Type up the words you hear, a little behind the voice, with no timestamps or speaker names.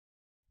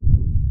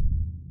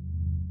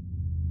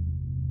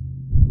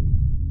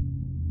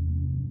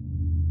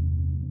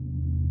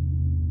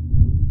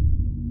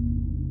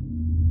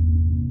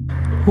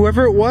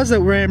Whoever it was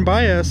that ran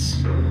by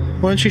us,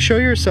 why don't you show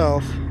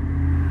yourself?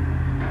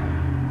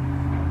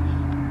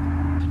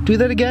 Do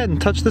that again.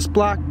 Touch this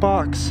black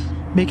box.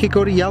 Make it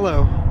go to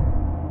yellow.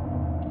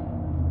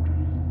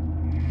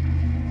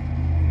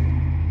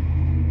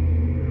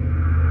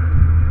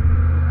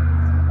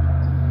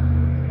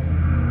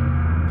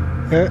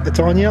 Yeah, it's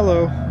on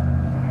yellow.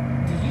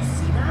 Did you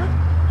see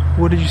that?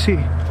 What did you see?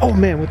 Oh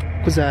man, what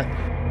was that?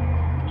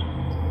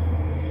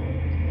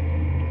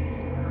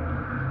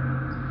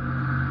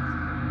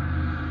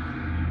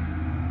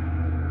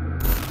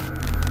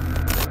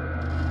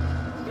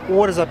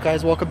 What is up,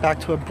 guys? Welcome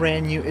back to a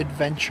brand new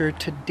adventure.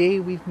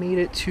 Today we've made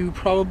it to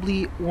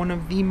probably one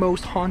of the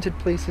most haunted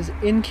places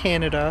in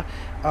Canada.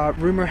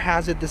 Rumor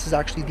has it this is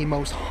actually the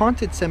most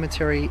haunted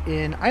cemetery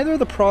in either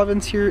the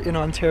province here in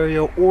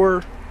Ontario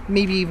or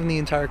maybe even the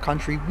entire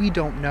country. We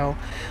don't know.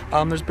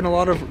 There's been a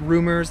lot of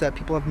rumors that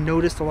people have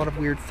noticed a lot of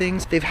weird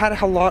things. They've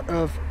had a lot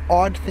of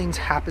odd things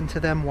happen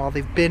to them while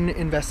they've been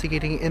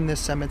investigating in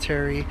this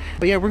cemetery.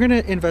 But yeah, we're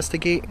gonna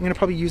investigate. I'm gonna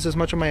probably use as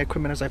much of my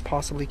equipment as I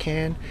possibly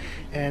can.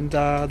 And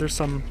there's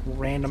some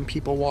random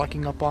people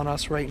walking up on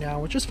us right now,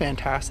 which is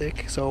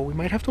fantastic. So we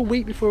might have to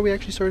wait before we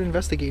actually start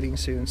investigating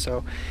soon.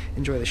 So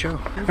enjoy the show.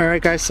 All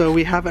right, guys, so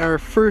we have our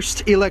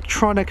first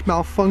electronic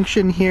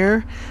malfunction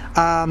here.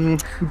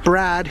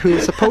 Brad, who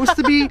is supposed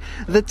to be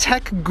the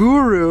tech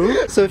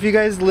guru. So if you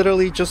guys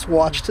literally just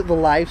watched the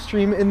live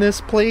stream in this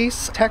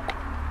place, tech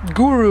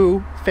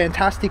guru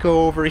Fantastico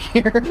over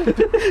here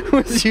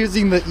was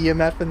using the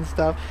EMF and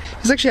stuff.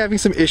 He's actually having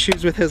some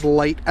issues with his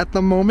light at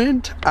the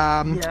moment,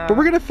 but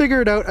we're gonna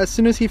figure it out. As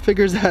soon as he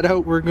figures that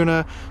out, we're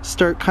gonna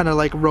start kind of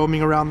like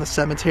roaming around the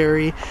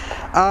cemetery.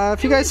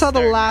 If you guys saw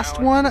the last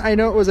one, I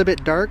know it was a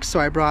bit dark, so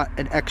I brought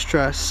an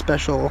extra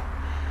special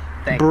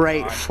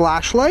bright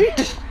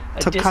flashlight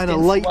to kind of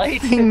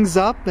light things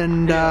up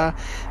and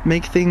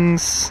make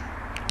things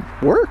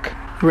work.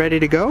 Ready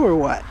to go or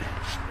what?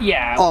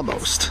 Yeah.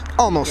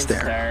 Almost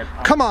there.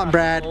 Come on,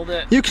 Brad.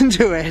 You can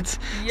do it.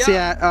 Yep. So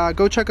yeah,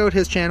 go check out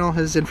his channel.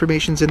 His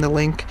information's in the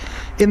link.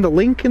 In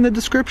the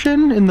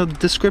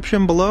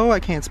description below.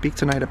 I can't speak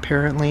tonight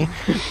apparently.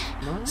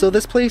 So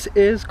this place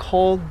is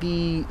called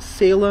the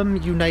Salem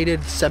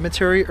United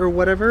Cemetery or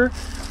whatever.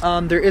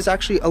 There is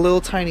actually a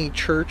little tiny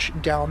church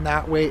down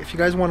that way. If you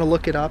guys want to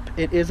look it up,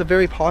 it is a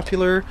very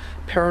popular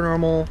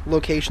paranormal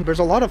location. There's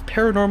a lot of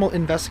paranormal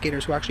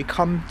investigators who actually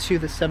come to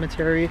the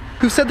cemetery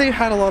who said they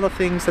had a lot of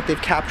things that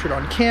they've captured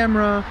on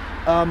camera,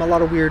 a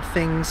lot of weird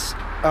things.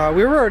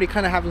 We were already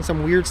kind of having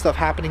some weird stuff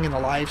happening in the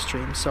live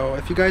stream, so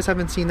if you guys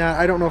haven't seen that,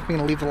 I don't know if I'm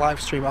going to leave the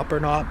live stream up or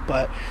not,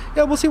 but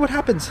yeah, we'll see what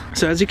happens.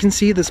 So as you can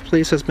see, this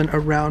place has been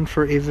around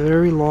for a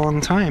very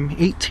long time,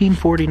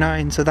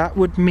 1849, so that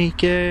would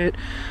make it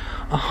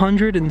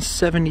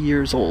 170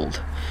 years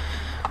old.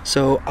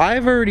 So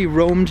I've already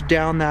roamed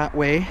down that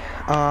way,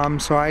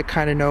 so I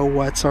kind of know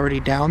what's already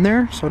down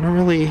there, so I don't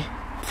really...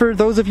 For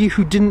those of you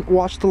who didn't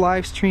watch the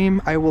live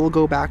stream, I will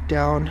go back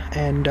down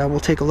and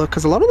we'll take a look,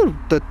 because a lot of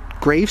the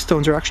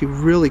gravestones are actually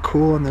really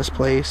cool in this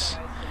place.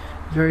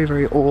 Very,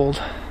 very old.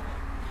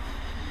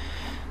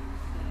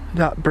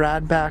 Got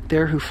Brad back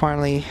there who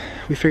finally,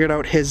 we figured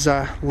out his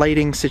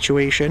lighting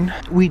situation.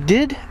 We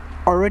did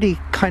already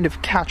kind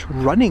of catch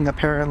running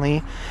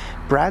apparently.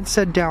 Brad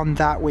said down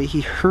that way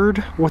he heard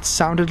what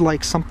sounded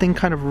like something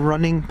kind of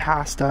running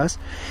past us.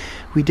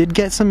 We did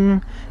get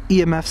some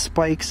EMF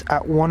spikes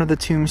at one of the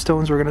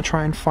tombstones. We're going to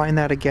try and find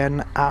that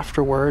again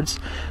afterwards.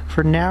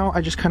 For now, I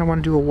just kind of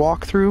want to do a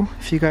walkthrough.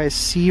 If you guys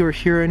see or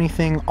hear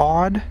anything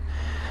odd,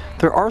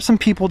 there are some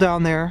people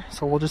down there,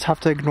 so we'll just have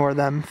to ignore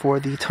them for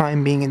the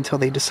time being until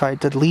they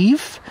decide to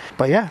leave.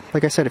 But yeah,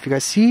 like I said, if you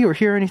guys see or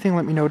hear anything,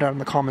 let me know down in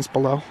the comments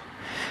below.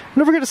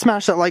 Don't forget to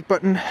smash that like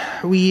button.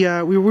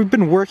 We've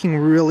been working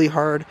really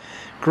hard,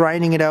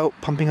 grinding it out,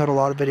 pumping out a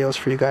lot of videos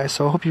for you guys,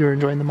 so I hope you're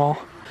enjoying them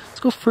all. Let's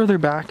go further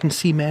back and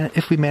see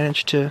if we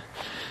manage to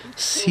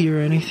see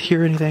or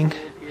hear anything.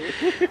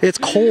 It's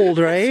cold,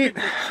 right?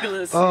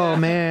 Oh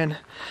man.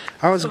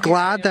 I was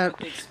glad that...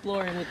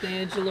 Exploring with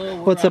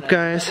Angelo. What's up,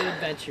 guys?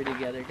 Adventure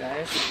together,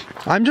 guys.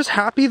 I'm just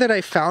happy that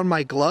I found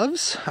my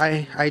gloves.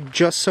 I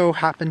just so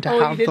happened to have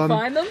them. Oh, you did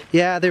find them?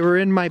 Yeah, they were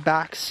in my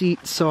back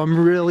seat, so I'm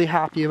really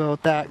happy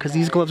about that because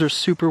these gloves are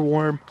super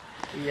warm.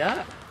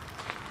 Yeah.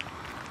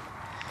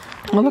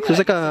 Oh look, there's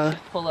like a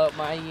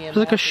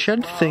shed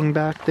well. thing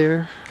back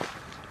there.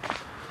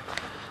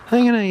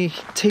 I'm gonna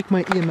take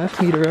my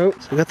EMF meter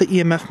out. So I got the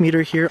EMF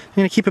meter here. I'm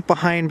gonna keep it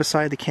behind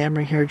beside the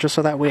camera here just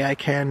so that way I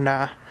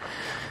can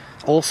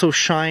also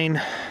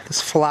shine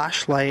this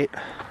flashlight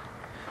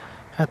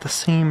at the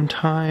same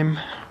time.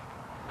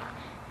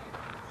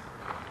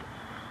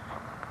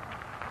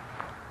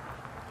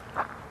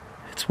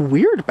 It's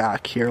weird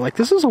back here. Like,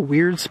 this is a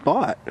weird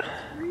spot.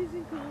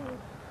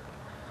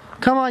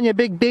 Come on, you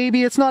big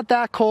baby, it's not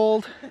that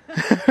cold.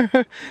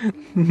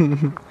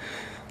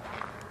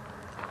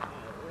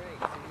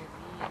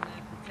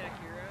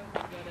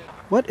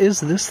 What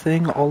is this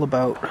thing all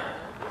about?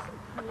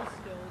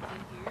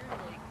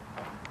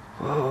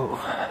 Whoa,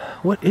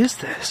 what is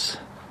this?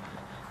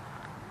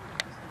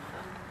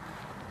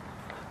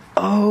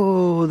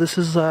 Oh, this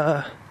is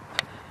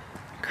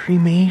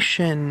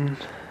cremation.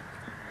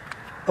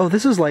 Oh,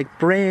 this is like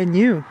brand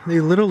new. They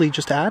literally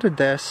just added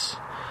this.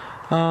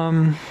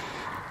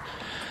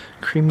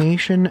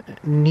 Cremation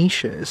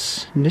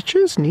niches.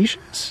 Niches?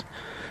 Niches?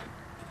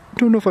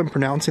 Don't know if I'm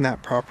pronouncing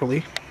that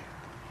properly.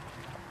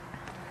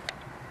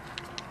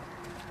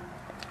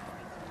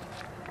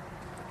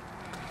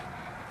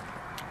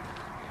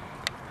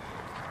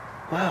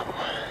 Wow.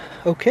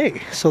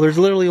 Okay, so there's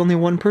literally only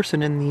one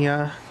person in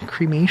the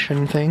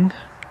cremation thing.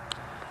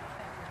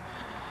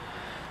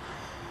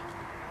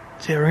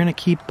 So yeah, we're gonna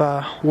keep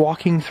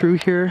walking through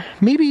here.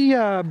 Maybe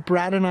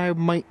Brad and I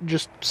might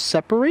just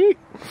separate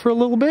for a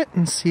little bit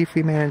and see if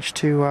we manage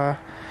to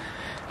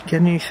get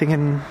anything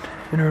in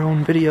our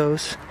own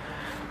videos,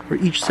 or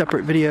each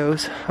separate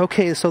videos.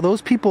 Okay, so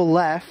those people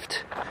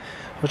left,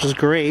 which is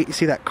great. You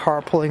see that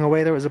car pulling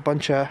away? There was a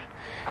bunch of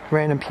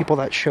random people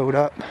that showed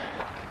up.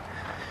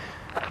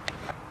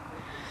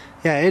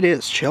 Yeah, it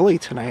is chilly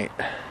tonight.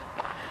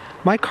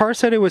 My car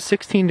said it was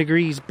 16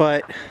 degrees,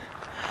 but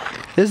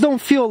this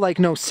don't feel like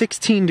no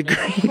 16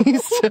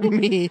 degrees to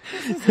me.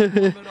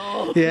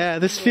 Yeah,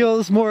 this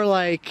feels more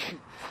like,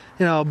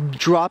 you know,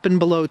 dropping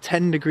below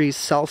 10 degrees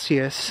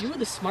Celsius. You were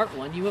the smart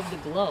one. You have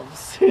the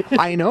gloves.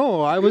 I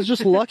know. I was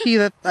just lucky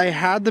that I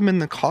had them in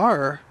the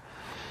car.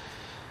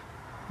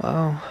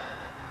 Wow.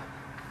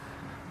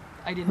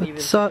 I didn't even.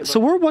 So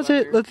where was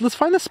it? Let's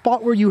find the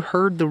spot where you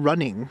heard the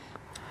running.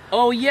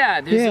 Oh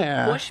yeah, there's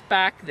a push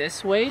back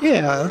this way.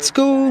 Yeah, let's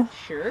go.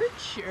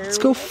 Church. Let's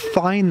go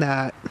find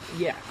that.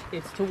 Yeah,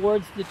 it's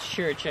towards the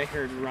church. I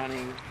heard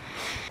running.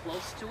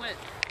 Close to it.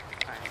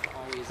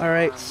 All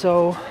right,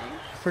 so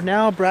for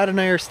now, Brad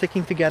and I are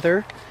sticking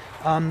together.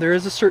 There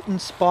is a certain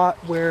spot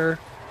where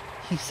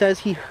he says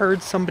he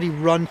heard somebody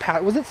run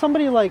past. Was it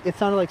somebody like? It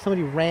sounded like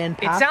somebody ran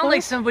past. It sounded us?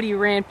 like somebody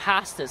ran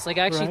past us. Like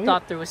I actually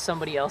thought there was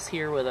somebody else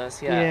here with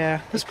us. Yeah.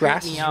 Yeah. This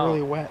grass is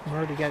really wet. I'm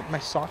already getting, my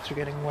socks are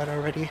getting wet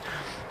already.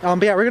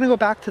 But yeah, we're gonna go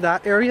back to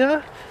that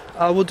area.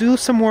 We'll do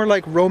some more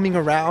like roaming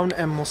around,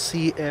 and we'll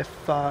see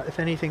if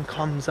anything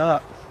comes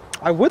up.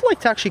 I would like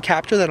to actually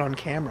capture that on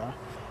camera.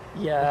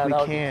 Yeah, if we that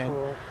would can. be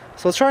cool.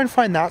 So let's try and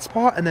find that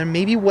spot, and then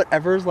maybe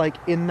whatever's like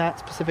in that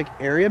specific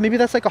area, maybe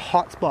that's like a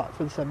hot spot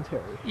for the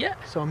cemetery. Yeah.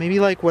 So maybe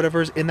like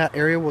whatever's in that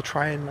area, we'll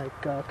try and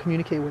like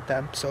communicate with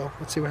them. So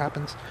let's see what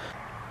happens.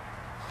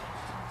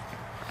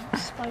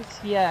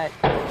 Spikes yet.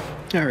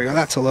 There we go.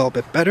 That's a little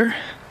bit better.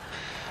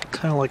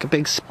 Kind of like a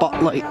big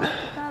spotlight.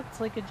 That's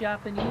like a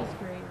Japanese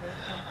grave or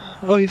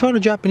something. Oh, you found a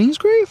Japanese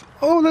grave?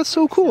 Oh, that's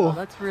so cool. Oh,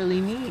 that's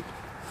really neat.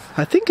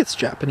 I think it's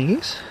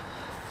Japanese.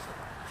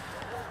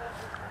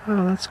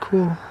 Oh, that's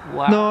cool.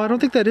 Wow. No, I don't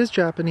think that is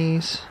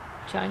Japanese.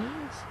 Chinese?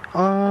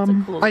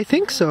 Cool I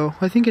think so.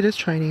 I think it is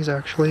Chinese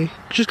actually.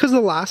 Just because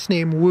the last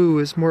name Wu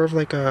is more of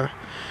like a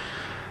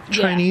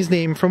Chinese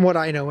name from what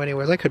I know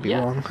anyways. I could be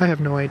wrong. I have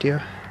no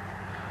idea.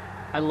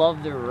 I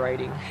love their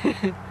writing.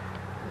 It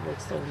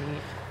looks so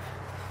neat.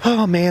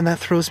 Oh man, that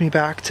throws me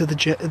back to the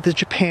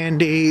Japan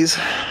days.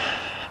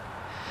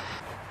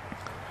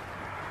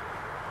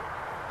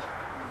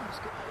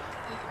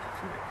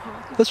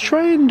 Let's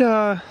try and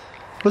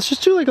let's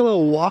just do like a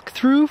little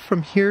walkthrough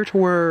from here to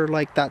where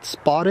like that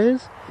spot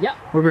is. Yeah.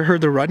 Where we heard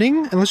the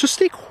running, and let's just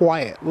stay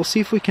quiet. We'll see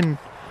if we can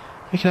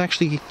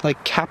actually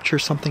like capture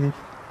something.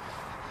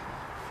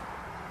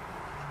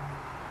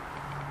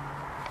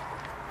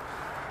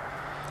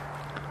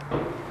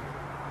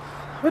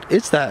 What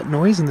is that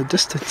noise in the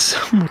distance?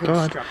 Oh my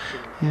god.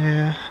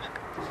 Yeah.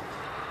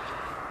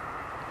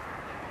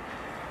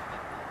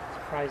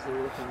 Surprised they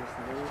were looking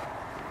at this.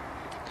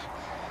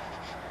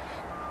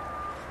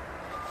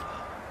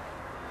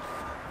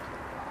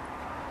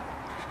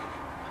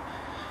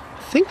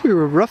 I think we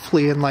were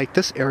roughly in like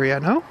this area,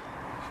 no?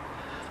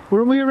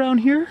 Weren't we around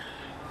here?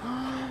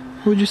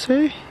 What would you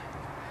say? It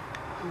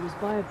was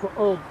by a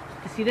you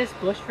see this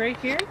bush right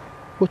here?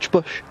 Which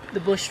bush? The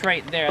bush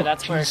right there. Oh,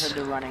 that's where I geez.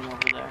 heard the running over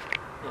there.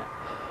 Yeah.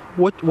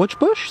 Which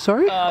bush?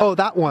 Sorry? Oh,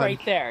 that one. Right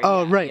there.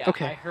 Oh, yeah, right. yeah,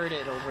 Okay. I heard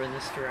it over in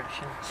this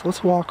direction. So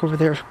let's walk over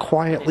there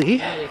quietly.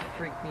 It really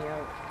freaked me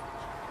out.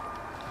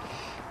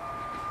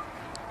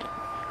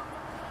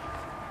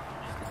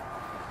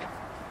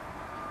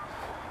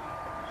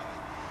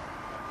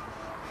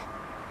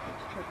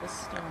 Let's check this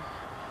stone.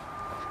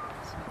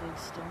 Some big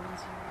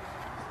stones here.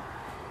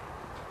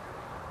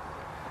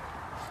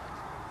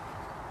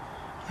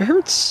 I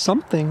heard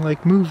something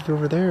like moved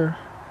over there.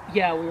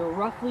 Yeah, we were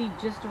roughly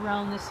just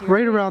around this area.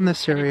 Right around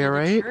this headed area, to the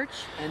right?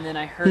 Church, and then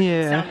I heard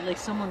it sounded like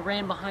someone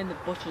ran behind the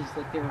bushes,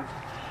 like they were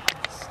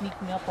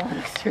sneaking up on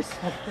us or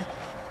something.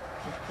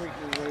 It freaked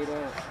me right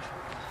out.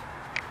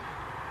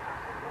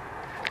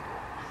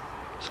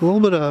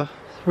 So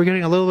we're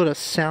getting a little bit of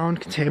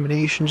sound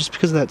contamination just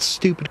because of that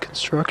stupid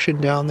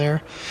construction down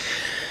there.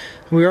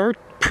 We are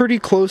pretty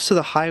close to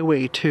the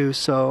highway too,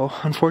 so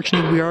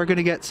unfortunately we are going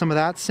to get some of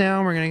that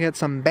sound. We're going to get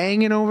some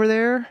banging over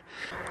there.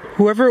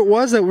 Whoever it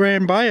was that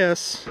ran by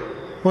us,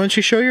 why don't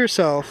you show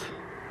yourself?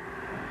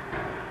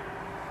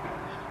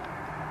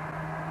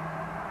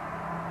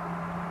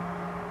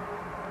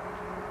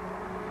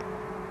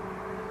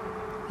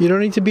 You don't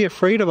need to be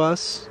afraid of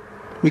us.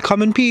 We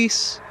come in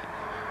peace.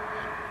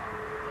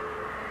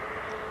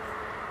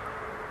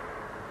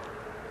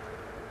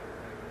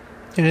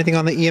 Anything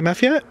on the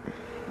EMF yet?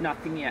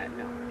 Nothing yet,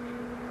 no.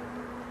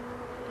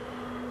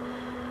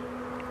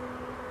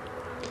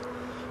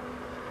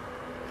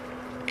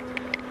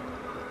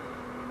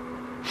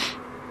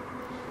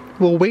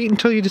 We'll wait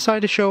until you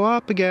decide to show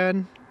up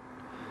again.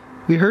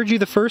 We heard you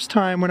the first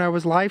time when I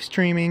was live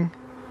streaming.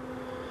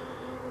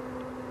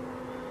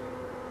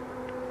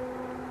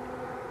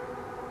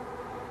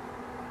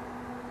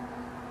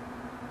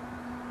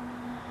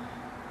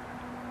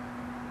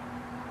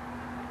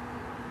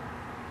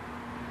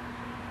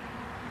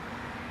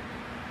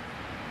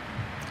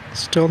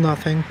 Still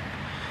nothing.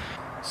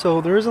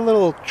 So there is a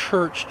little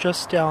church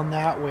just down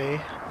that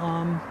way.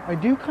 I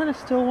do kind of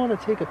still want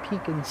to take a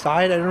peek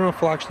inside. I don't know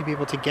if we'll actually be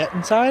able to get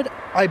inside.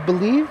 I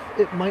believe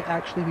it might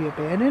actually be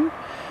abandoned.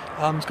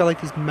 It's got like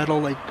these metal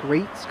like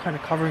grates kind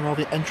of covering all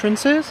the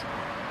entrances.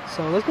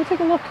 So let's go take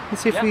a look and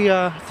see if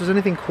if there's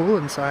anything cool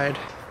inside.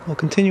 We'll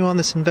continue on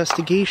this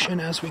investigation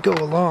as we go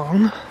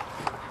along.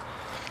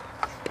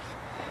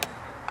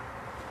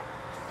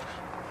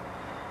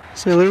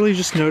 So I literally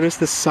just noticed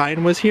this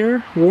sign was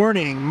here.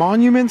 Warning,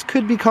 monuments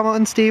could become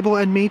unstable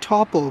and may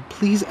topple.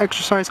 Please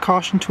exercise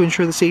caution to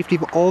ensure the safety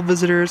of all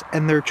visitors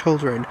and their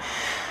children.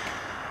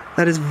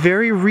 That is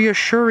very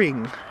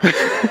reassuring.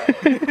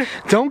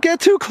 Don't get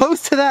too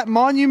close to that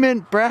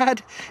monument,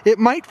 Brad. It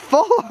might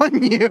fall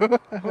on you.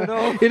 Oh,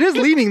 no. It is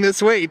leaning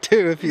this way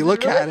too, if you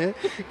look at it.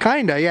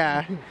 Kinda,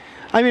 yeah.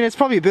 I mean, it's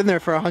probably been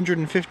there for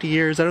 150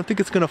 years. I don't think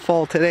it's gonna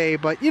fall today,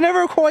 but you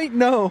never quite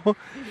know.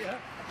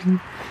 Yeah.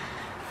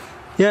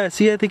 Yeah,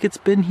 see, I think it's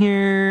been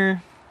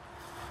here.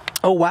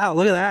 Oh wow,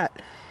 look at that.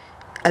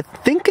 I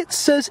think it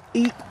says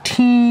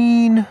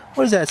 18,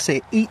 what does that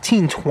say?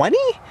 1820?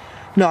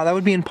 No, that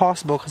would be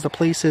impossible because the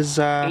place is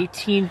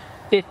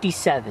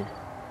 1857.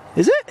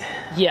 Is it?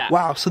 Yeah.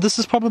 Wow, so this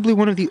is probably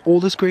one of the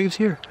oldest graves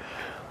here.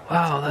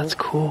 Wow, that's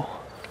cool.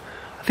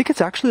 I think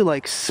it's actually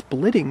like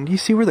splitting. Do you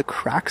see where the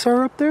cracks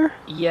are up there?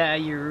 Yeah,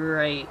 you're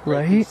right. Like,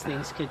 right? these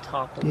things could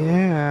topple.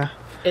 Yeah.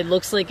 It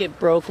looks like it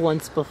broke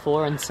once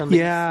before and somebody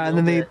yeah, and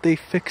then they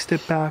fixed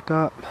it back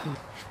up.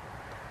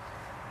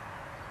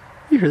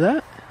 You hear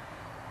that?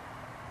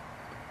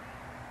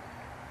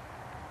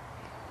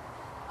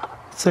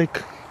 It's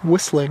like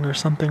whistling or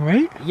something,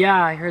 right?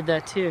 Yeah, I heard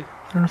that too.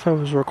 I don't know if I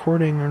was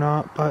recording or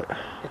not, but...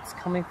 It's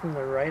coming from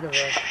the right of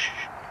us.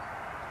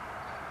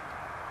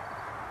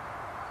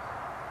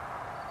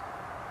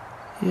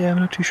 Yeah, I'm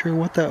not too sure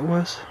what that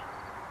was.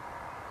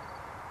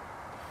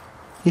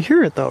 You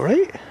hear it though,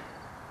 right?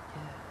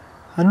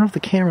 I don't know if the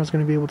camera's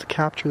going to be able to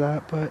capture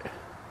that, but...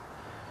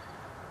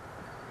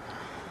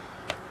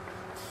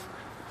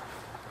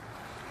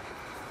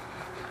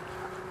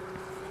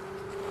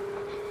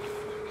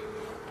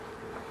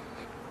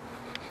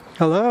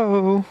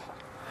 Hello?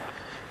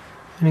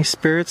 Any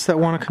spirits that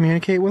want to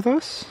communicate with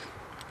us?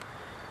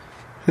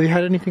 Have you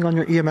had anything on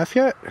your EMF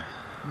yet?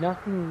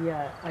 Nothing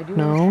yet. I do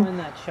No? want to find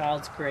that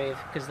child's grave,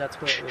 because that's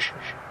where it was from.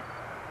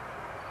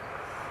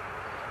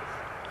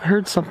 I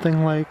heard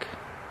something like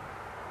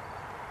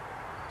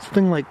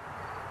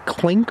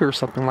clink or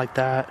something like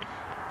that. So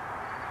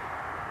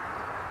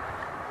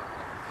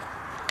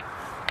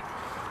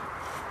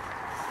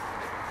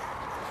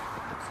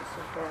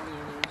far, me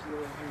and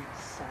Angelo have heard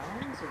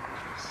sounds or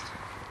just...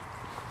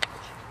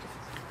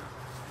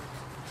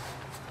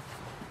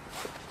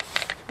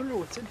 I wonder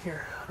what's in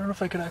here. I don't know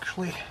if I could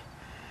actually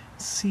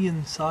see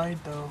inside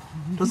though.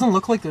 Doesn't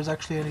look like there's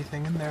actually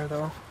anything in there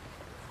though.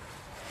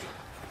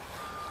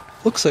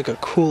 Looks like a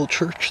cool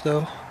church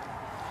though.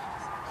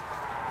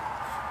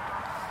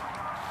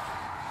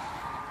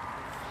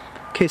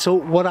 Okay, so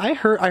what I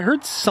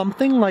heard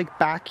something like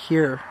back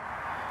here.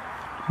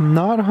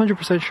 Not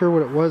 100% sure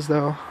what it was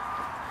though.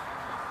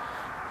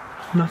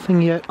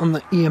 Nothing yet on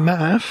the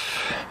EMF.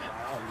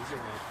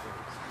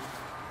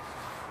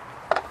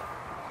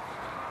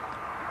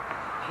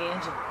 Hey,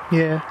 Angelo.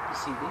 Yeah. You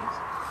see these?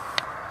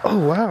 Oh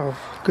wow,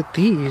 look at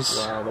these.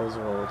 Wow, those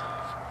are old.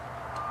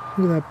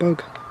 Look at that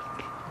bug.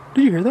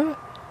 Did you hear that?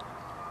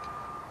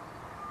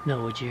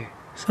 No, would you?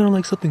 It sounded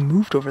like something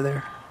moved over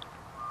there.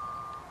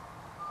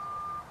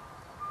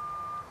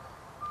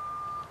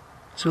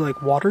 Is there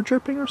like water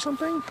dripping or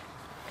something?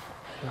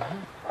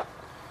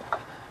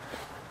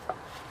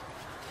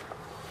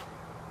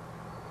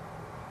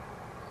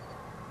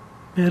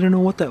 Yeah, I don't know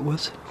what that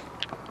was.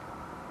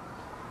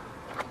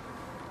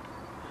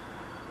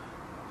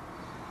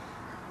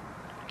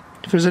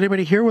 If there's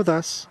anybody here with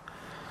us,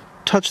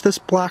 touch this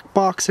black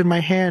box in my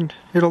hand.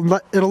 It'll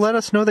let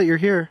us know that you're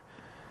here.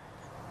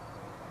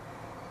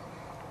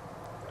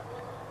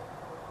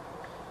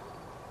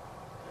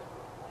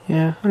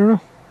 Yeah, I don't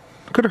know.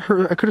 I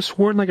could have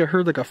sworn like I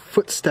heard like a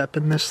footstep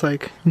in this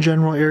like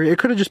general area. It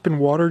could have just been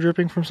water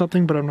dripping from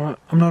something, but I'm not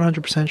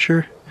 100%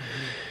 sure.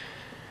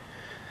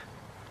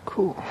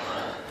 Cool.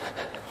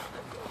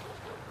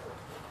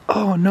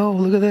 Oh no,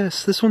 look at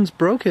this. This one's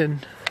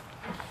broken.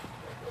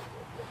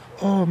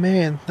 Oh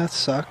man, that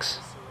sucks.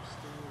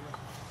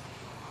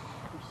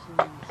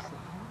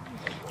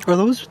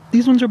 Are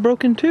these ones are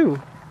broken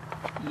too?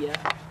 Yeah.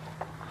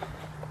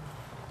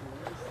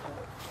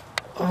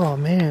 Oh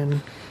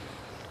man.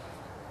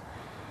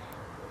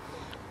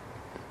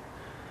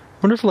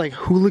 Wonder if like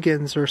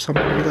hooligans or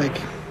something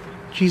like,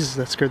 Jesus,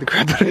 that scared the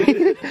crap out of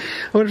me.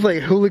 I wonder if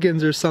like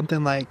hooligans or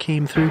something like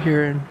came through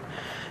here and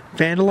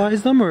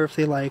vandalized them, or if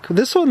they like,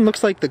 this one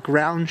looks like the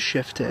ground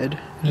shifted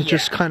and it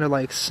just kind of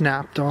like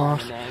snapped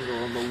off. An angle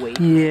on the weight.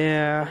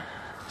 Yeah.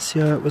 See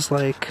how it was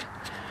like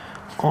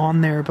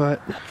on there,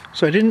 but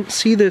so I didn't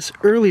see this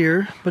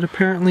earlier, but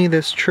apparently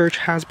this church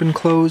has been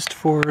closed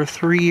for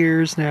 3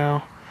 years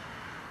now.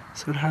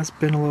 So it has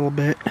been a little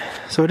bit.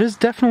 So it is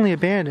definitely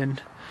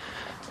abandoned.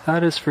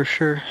 That is for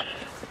sure.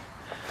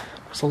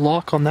 There's a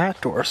lock on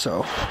that door,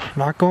 so I'm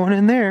not going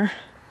in there.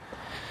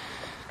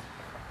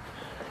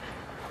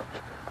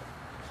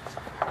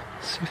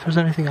 See if there's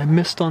anything I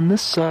missed on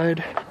this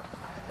side.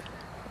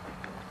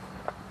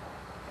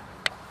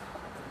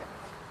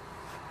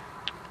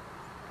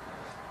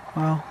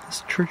 Wow,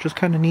 this church is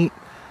kind of neat.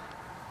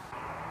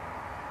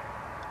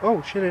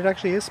 Oh shit, it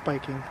actually is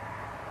spiking.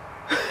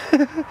 You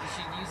should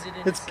use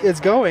it in It's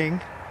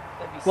going.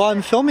 Well,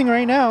 I'm filming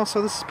right now,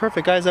 so this is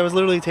perfect. Guys, I was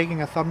literally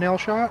taking a thumbnail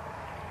shot.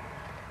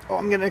 Oh,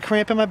 I'm getting a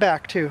cramp in my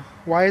back too.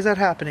 Why is that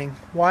happening?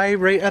 Why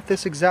right at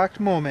this exact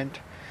moment?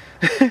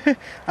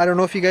 I don't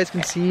know if you guys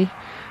can see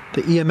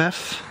the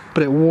EMF,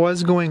 but it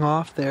was going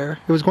off there.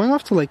 It was going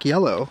off to like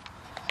yellow.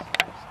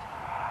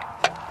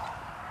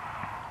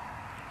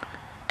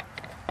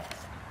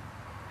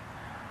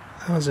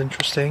 That was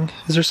interesting.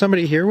 Is there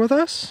somebody here with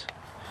us?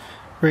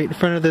 Right in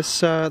front of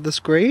this this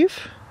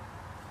grave?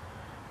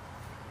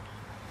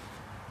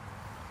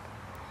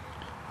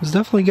 It was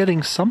definitely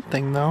getting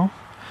something though.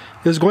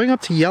 It was going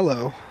up to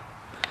yellow.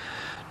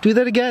 Do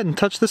that again.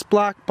 Touch this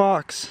black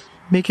box.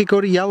 Make it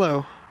go to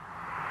yellow.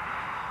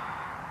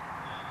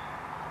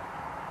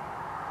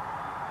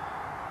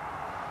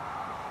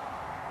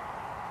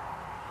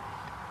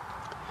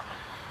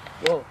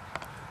 Whoa.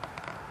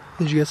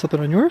 Did you get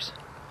something on yours?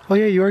 Oh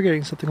yeah, you are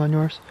getting something on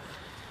yours.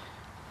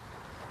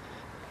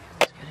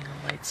 I was getting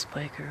a light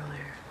spike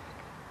earlier.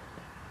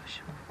 I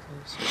should move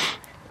closer.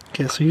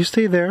 Okay, so you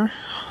stay there.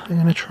 I'm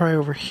gonna try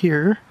over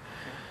here.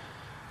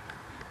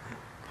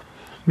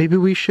 Maybe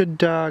we should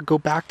go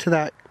back to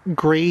that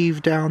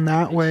grave down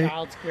that The way.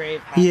 child's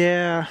grave.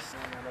 Yeah.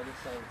 On that other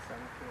side of the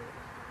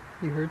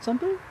cemetery. You heard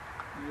something?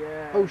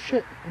 Yeah. Oh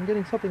shit, I'm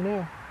getting something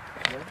now.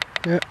 Yeah.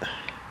 Yeah.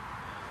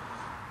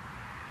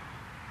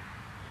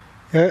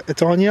 Yeah,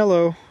 it's on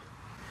yellow.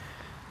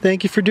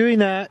 Thank you for doing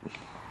that.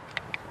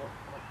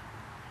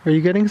 Are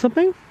you getting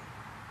something? Yeah,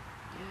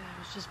 it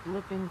was just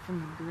blipping from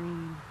the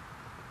green.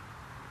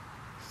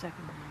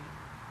 Second green.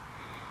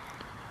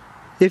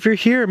 If you're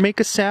here, make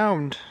a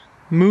sound.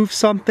 Move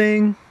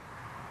something.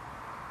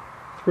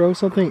 Throw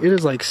something. It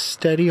is like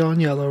steady on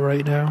yellow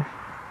right now.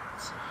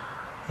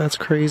 That's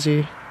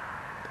crazy.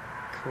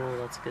 Cool,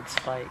 that's a good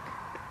spike.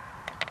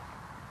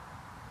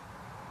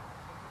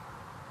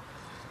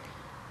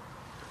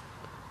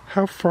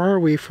 How far are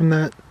we from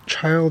that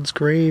child's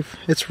grave?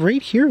 It's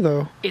right here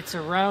though. It's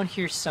around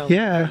here somewhere.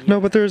 Yeah, no,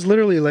 but there's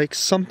literally like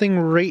something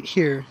right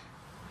here.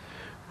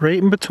 Right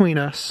in between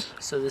us.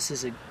 So this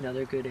is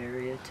another good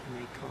area to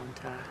make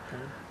contact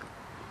then.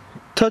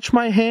 Touch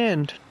my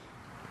hand.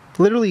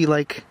 Literally,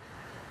 like,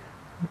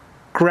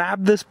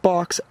 grab this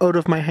box out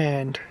of my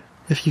hand,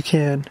 if you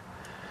can.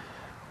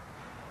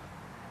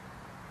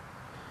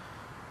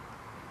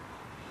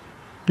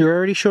 You're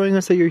already showing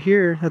us that you're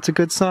here. That's a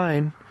good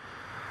sign.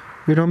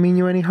 We don't mean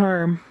you any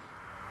harm.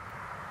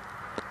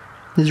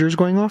 Is yours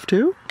going off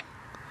too?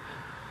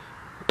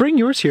 Bring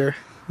yours here.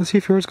 Let's see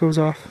if yours goes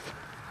off.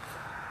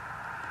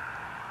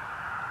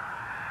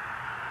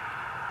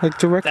 Like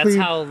directly. That's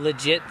how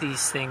legit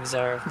these things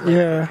are. Like,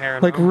 yeah,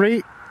 paranormal.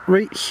 like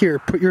right here.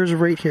 Put yours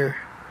right here.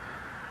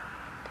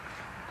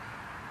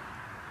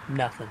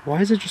 Nothing.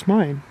 Why is it just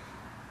mine?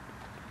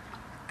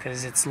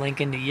 Because it's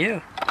linking to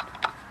you.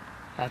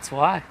 That's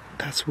why.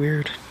 That's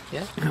weird.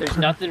 Yeah. There's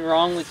nothing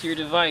wrong with your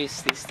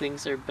device. These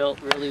things are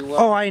built really well.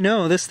 Oh, I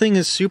know. This thing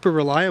is super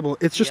reliable.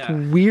 It's just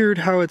weird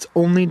how it's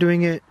only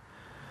doing it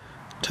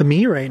to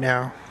me right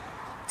now.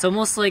 It's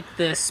almost like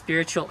the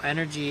spiritual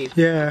energy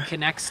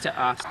connects to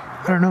us.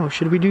 I don't know.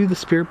 Should we do the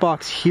spirit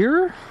box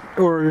here?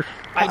 Or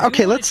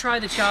okay, let's try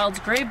the child's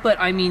grave, but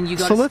I mean, you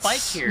got a spike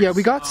here. Yeah,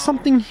 we got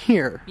something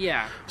here.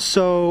 Yeah.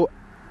 So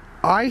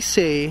I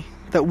say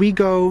that we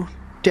go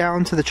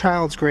down to the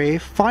child's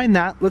grave, find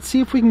that. Let's see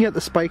if we can get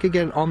the spike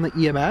again on the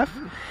EMF.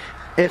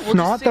 If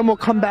not, then we'll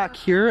come back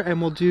here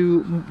and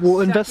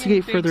we'll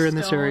investigate further in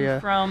this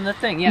area. From the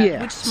thing,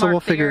 yeah. So we'll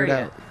figure it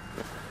out.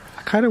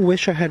 I kind of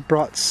wish I had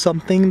brought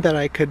something that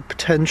I could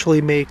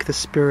potentially make the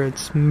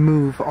spirits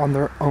move on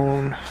their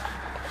own.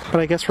 But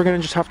I guess we're going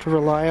to just have to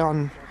rely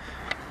on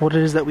what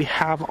it is that we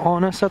have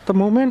on us at the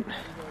moment.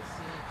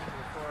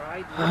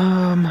 Do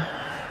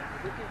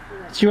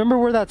you remember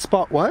where that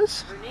spot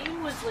was? Her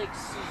name was like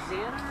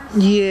Susanna?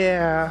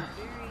 Yeah.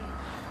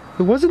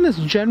 It wasn't this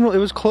general, it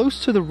was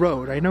close to the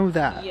road, I know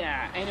that.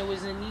 Yeah, and it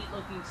was a neat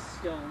looking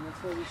stone.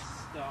 That's where we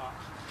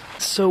stopped.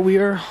 So we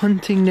are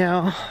hunting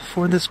now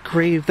for this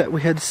grave that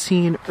we had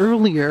seen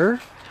earlier.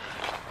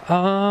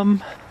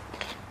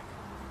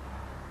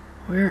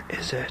 Where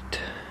is it?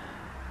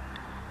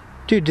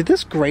 Dude, did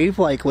this grave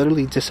like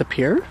literally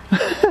disappear?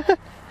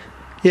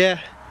 Yeah.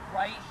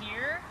 Right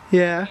here,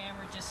 Yeah. the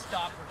camera just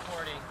stopped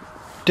recording.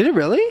 Did it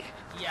really?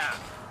 Yeah.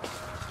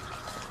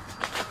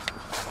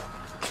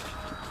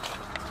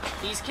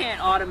 These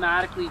can't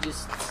automatically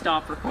just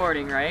stop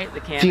recording, right? The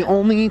camera. The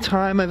only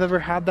time I've ever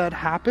had that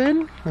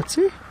happen. Let's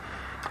see.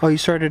 Oh, you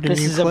started a new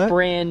clip? This is a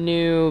brand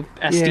new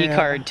SD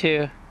card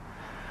too.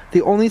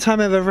 The only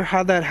time I've ever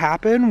had that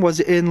happen was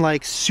in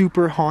like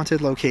super haunted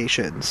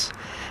locations.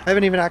 I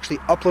haven't even actually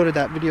uploaded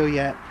that video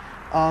yet.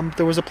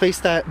 There was a place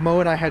that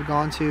Mo and I had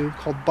gone to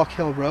called Buck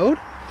Hill Road.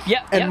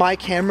 Yeah. And my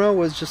camera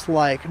was just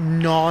like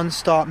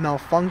non-stop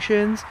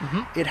malfunctions.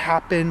 It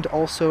happened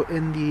also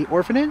in the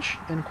orphanage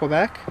in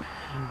Quebec.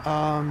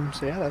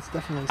 So yeah, that's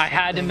definitely something. I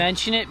had to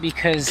mention it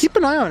because... Keep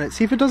an eye on it,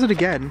 see if it does it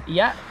again.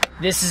 Yeah,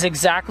 this is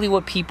exactly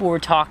what people were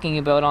talking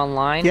about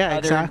online. Yeah,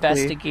 other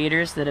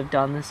investigators that have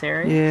done this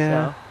area.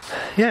 Yeah.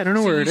 Yeah, I don't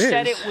know where it is. You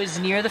said it was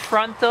near the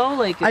front though?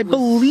 Like I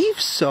believe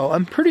so.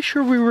 I'm pretty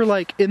sure we were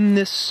like in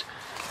this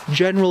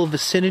general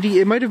vicinity.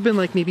 It might have been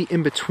like maybe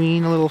in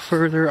between a little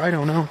further. I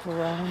don't know.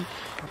 Around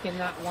in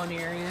that one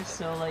area,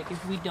 so like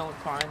if we don't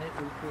find it,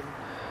 we can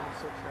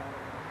also try.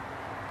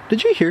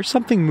 Did you hear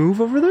something move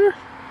over there?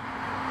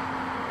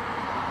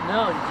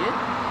 No, did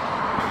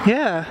you?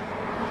 Yeah.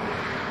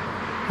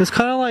 It's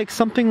kind of like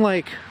something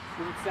like...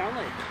 What did it sound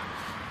like?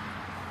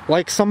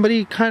 Like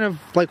somebody kind of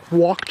like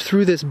walked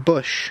through this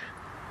bush.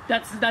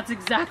 That's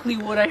exactly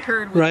what I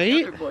heard with right?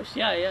 the other bush.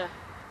 Yeah, yeah.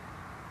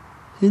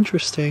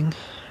 Interesting.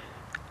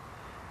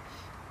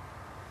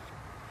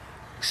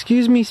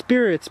 Excuse me,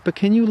 spirits, but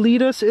can you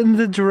lead us in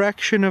the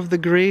direction of the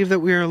grave that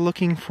we are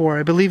looking for?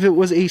 I believe it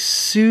was a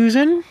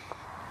Susan?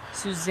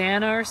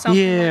 Susanna or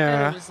something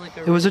yeah. like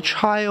that? It was a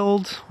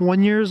child,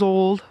 1 year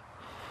old.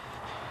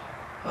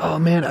 Oh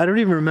man, I don't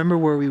even remember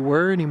where we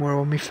were anymore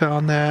when we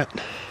found that.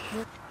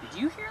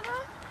 Did you hear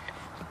that?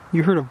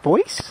 You heard a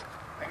voice?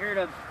 I heard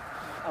a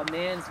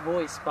man's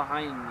voice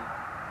behind me.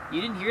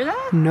 You didn't hear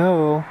that?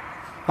 No.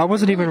 I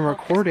wasn't even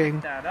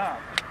recording. That up.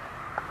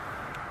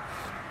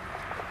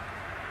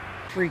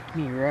 Freaked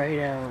me right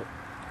out.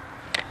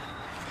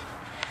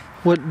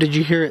 What, did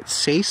you hear it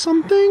say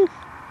something?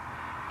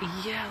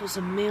 Yeah, it was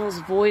a male's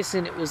voice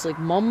and it was like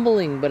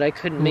mumbling, but I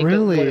couldn't make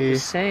out what it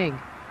was saying.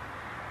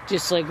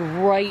 Just like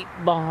right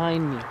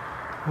behind me.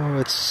 Oh,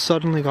 it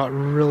suddenly got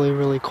really,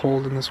 really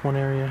cold in this one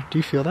area. Do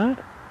you feel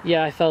that?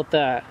 Yeah, I felt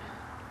that.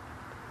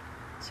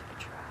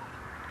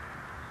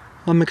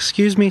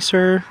 Excuse me,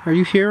 sir. Are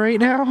you here right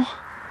now?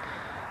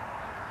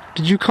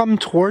 Did you come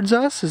towards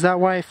us? Is that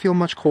why I feel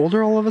much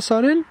colder all of a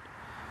sudden?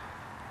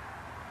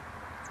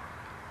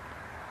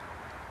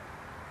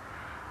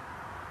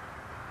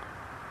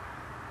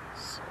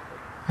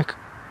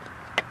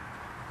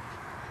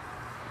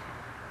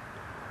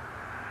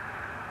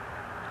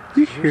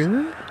 You hear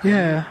that?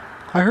 Yeah.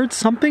 I heard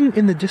something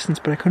in the distance,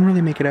 but I couldn't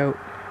really make it out.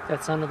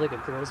 That sounded like a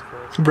girl's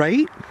voice.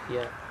 Right?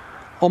 Yeah.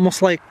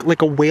 Almost like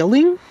a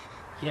wailing?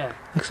 Yeah.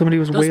 Like somebody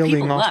was Those wailing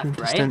people off in left,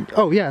 the distance. right?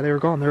 Oh yeah, they were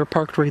gone. They were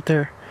parked right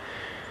there.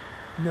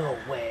 No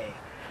way.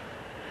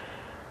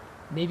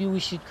 Maybe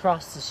we should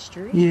cross the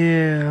street?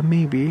 Yeah,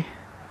 maybe.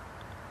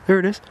 There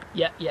it is.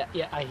 Yeah,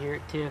 I hear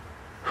it too.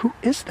 Who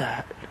is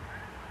that?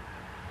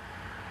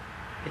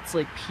 It's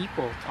like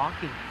people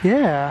talking.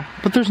 Yeah,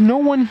 but there's no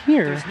one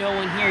here. There's no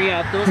one here,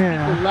 yeah. If those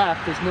people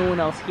left, there's no one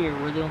else here.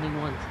 We're the only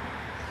ones.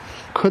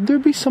 Could there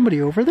be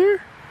somebody over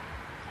there?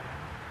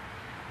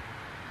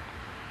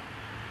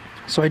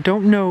 So I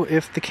don't know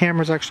if the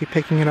camera's actually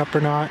picking it up or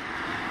not.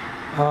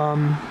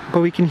 But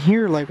we can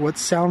hear like what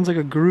sounds like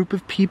a group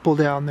of people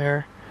down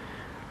there.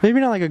 Maybe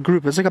not like a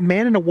group, it's like a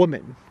man and a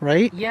woman,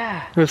 right?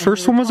 Yeah. The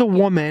first one was a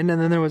woman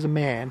and then there was a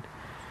man.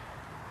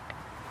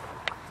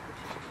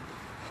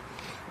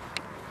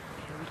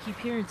 Keep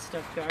hearing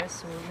stuff, guys,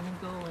 so we're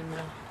gonna go and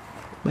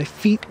my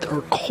feet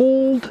are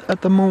cold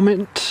at the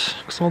moment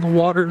because all the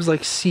water is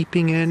like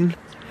seeping in.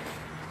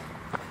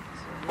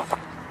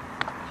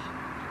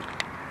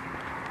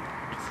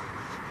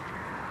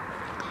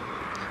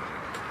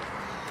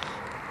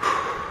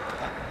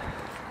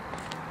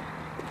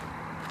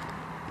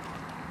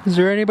 Is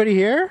there anybody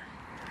here?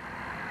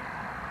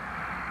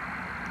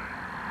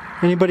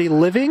 Anybody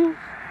living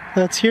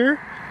that's here?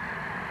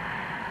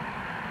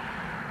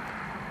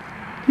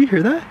 You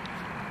hear that?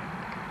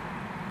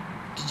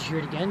 Did you hear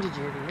it again? Did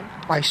you hear it again?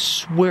 I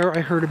swear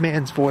I heard a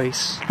man's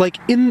voice. Like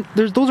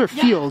those are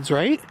fields,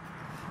 right?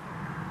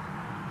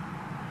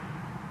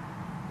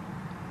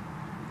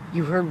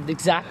 You heard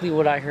exactly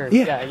what I heard.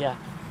 Yeah.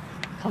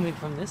 Coming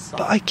from this side.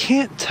 But I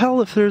can't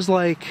tell if there's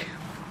like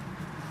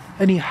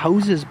any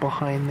houses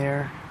behind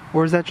there.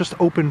 Or is that just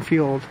open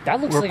field?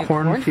 That looks like a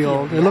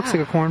cornfield. It looks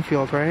like a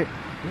cornfield, right?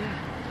 Yeah.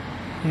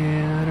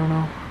 Yeah, I don't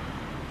know.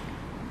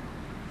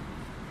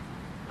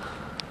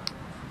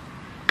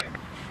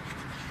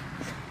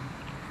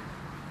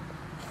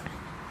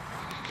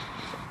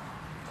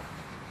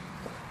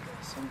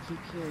 So I'm keep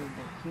hearing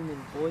the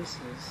human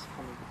voices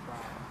coming from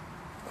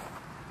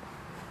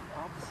the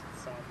opposite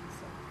side of the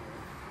cemetery.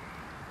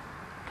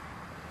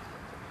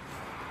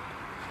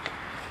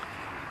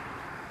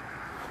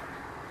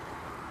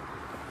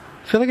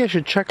 I feel like I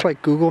should check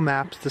like Google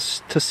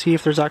Maps to see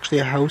if there's actually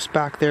a house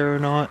back there or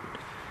not.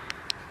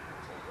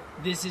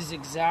 This is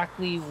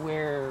exactly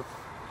where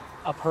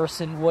a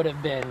person would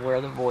have been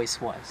where the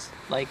voice was.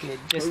 Like,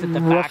 just at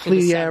the back of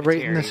the cemetery. Yeah,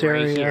 right in this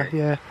area, right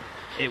yeah.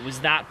 It was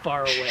that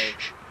far away.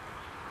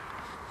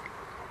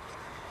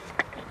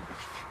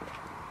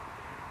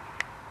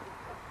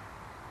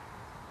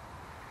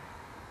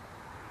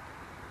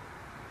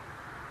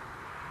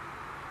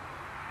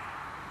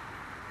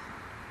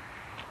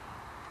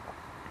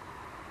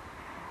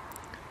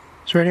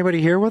 Is there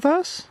anybody here with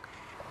us?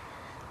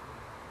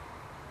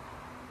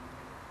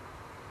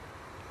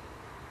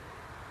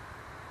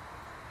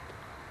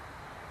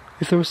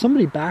 If there was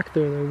somebody back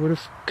there, they would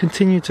have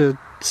continued to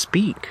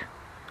speak.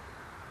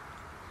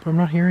 But I'm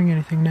not hearing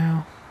anything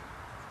now.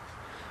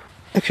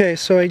 Okay,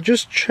 so I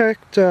just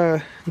checked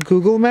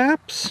Google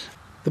Maps.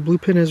 The blue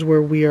pin is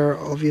where we are,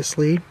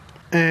 obviously.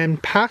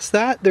 And past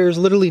that, there's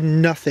literally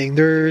nothing.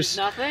 There's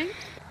nothing?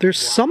 There's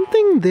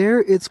something there.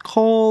 It's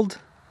called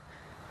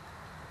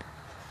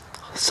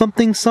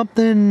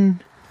something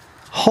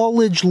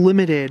haulage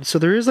limited. So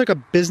there is like a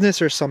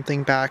business or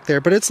something back there,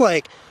 but it's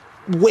like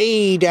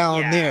way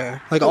down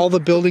there. Like all the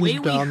buildings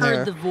down there. The way we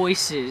heard the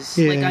voices,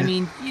 like, I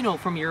mean, you know,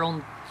 from your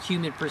own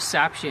human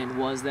perception,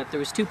 was that there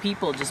was two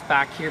people just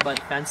back here by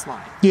the fence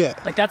line. Yeah.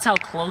 Like, that's how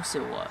close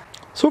it was.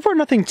 So far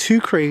nothing too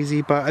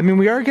crazy, but I mean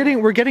we're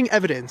getting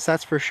evidence,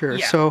 that's for sure.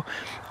 Yeah. So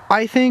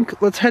I think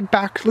let's head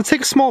back. Let's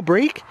take a small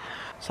break.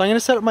 So I'm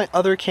gonna set up my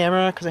other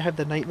camera because I have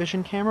the night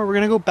vision camera. We're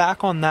gonna go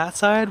back on that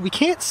side. We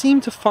can't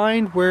seem to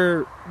find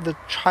where the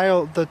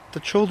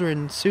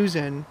children,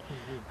 Susan,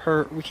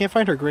 we can't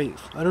find her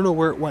grave. I don't know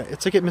where it went.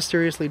 It's like it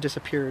mysteriously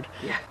disappeared.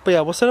 Yeah. But yeah,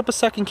 we'll set up a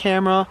second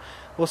camera.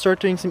 We'll start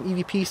doing some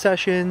EVP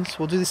sessions.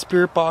 We'll do the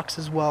spirit box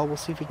as well. We'll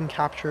see if we can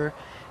capture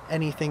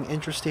anything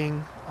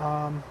interesting.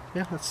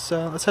 Yeah,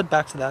 let's head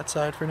back to that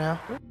side for now.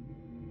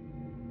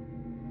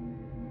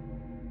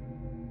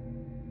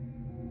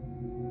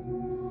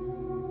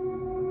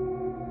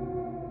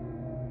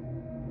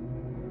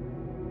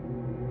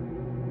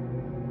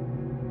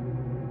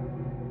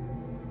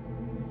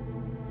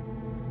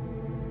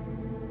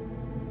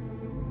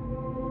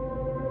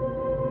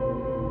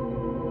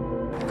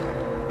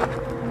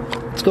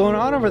 What's going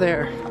on over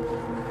there?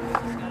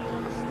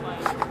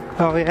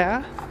 Oh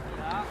yeah?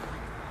 Yeah.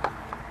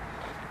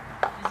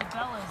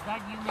 Isabella, is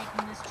that you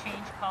making this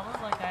change color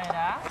like I had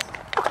asked?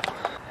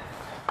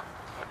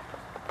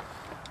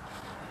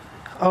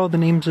 Oh, the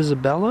name's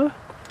Isabella?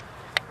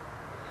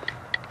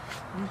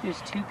 I think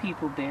there's two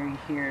people buried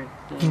here.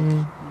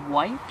 The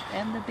wife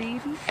and the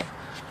baby.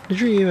 Did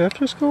your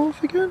EF go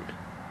off again?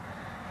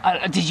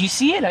 Did you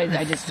see it?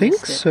 I just think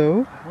missed it.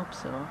 so. I hope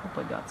so. I hope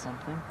I got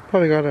something.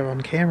 Probably got it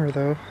on camera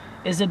though.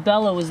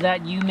 Isabella, was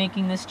that you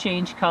making this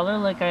change color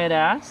like I had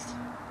asked?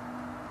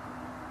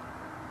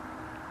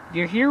 If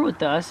you're here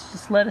with us,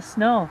 just let us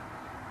know.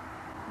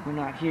 We're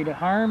not here to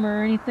harm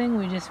or anything.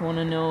 We just want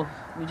to know.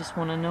 We just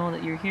want to know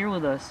that you're here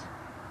with us.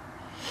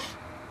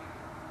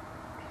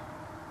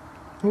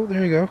 Oh,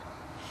 there you go.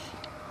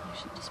 You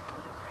should just put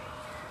it right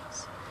here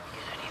so we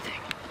don't get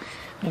anything.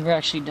 Never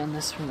actually done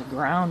this from the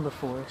ground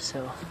before,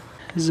 so.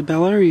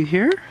 Isabella, are you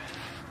here?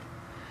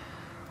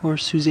 Or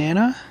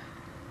Susanna?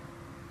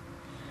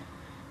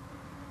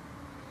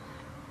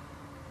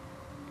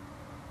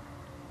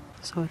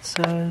 So it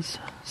says,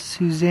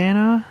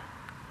 Susanna,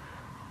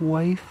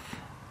 wife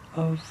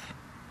of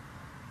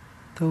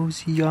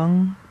those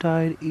young,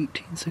 died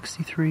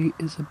 1863.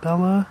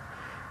 Isabella,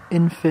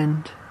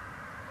 infant.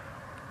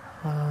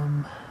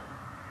 So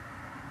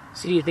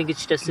do you think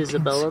it's just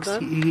Isabella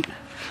then?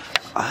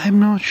 I'm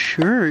not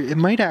sure. It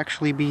might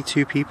actually be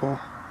two people.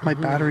 My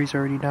battery's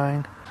already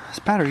dying. This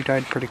battery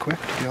died pretty quick,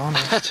 to be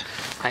honest.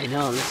 I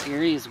know, this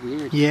area is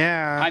weird.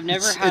 Yeah. I've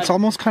never had... It's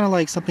almost kind of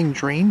like something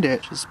drained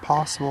it, which is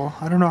possible.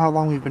 I don't know how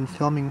long we've been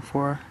filming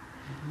for.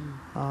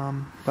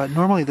 But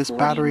normally this 40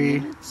 battery...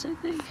 minutes, I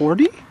think.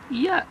 40?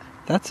 Yeah.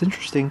 That's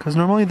interesting, because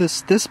normally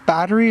this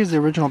battery is the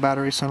original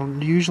battery, so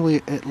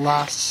usually it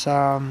lasts,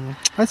 I'd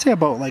say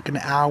about like an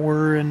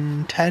hour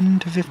and 10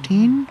 to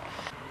 15.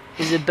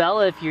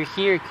 Isabella, if you're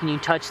here, can you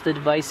touch the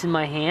device in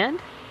my hand?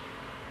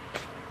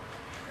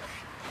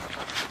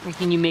 Or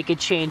can you make it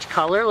change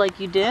color like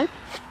you did?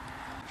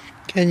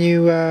 Can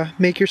you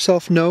make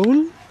yourself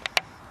known?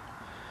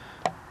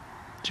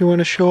 Do you want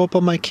to show up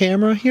on my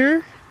camera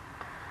here?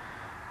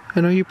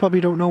 I know you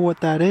probably don't know what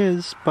that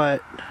is,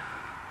 but...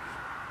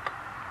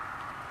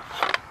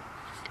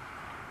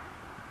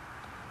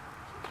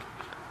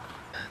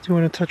 Do you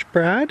want to touch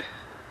Brad?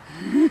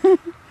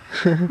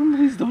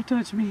 Please don't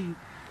touch me.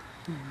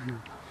 Do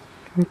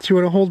you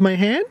want to hold my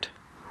hand?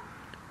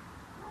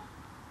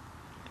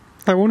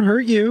 I won't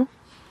hurt you.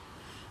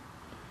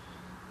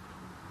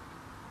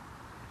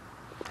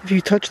 If you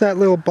touch that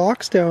little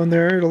box down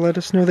there, it'll let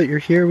us know that you're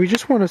here. We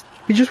just want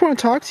to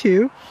talk to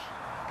you.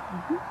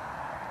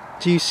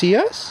 Do you see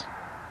us?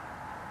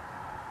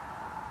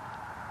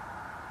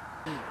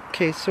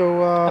 Okay,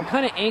 so I'm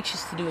kind of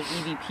anxious to do an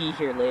EVP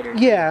here later.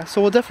 Yeah,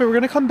 so we're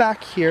gonna come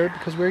back here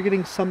because we're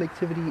getting some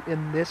activity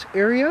in this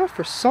area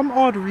for some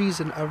odd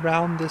reason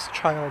around this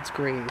child's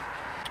grave.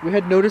 We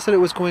had noticed that it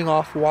was going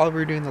off while we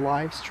were doing the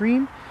live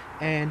stream,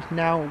 and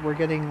now we're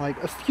getting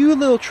like a few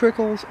little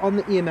trickles on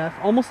the EMF,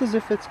 almost as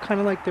if it's kind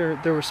of like they're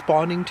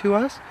responding to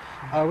us,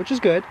 which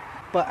is good.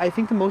 But I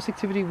think the most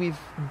activity we've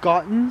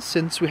gotten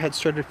since we had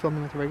started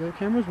filming with the regular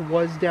cameras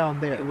was down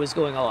there. It was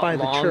going a lot by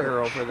the longer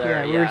church. over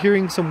there. Yeah, we were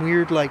hearing some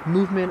weird like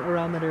movement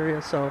around that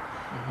area. So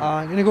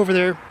I'm gonna go over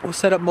there. We'll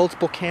set up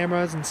multiple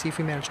cameras and see if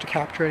we manage to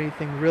capture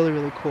anything really,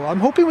 really cool. I'm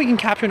hoping we can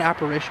capture an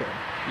apparition.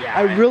 Yeah.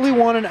 I really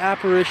want an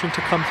apparition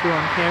to come through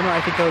on camera.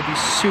 I think that would be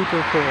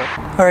super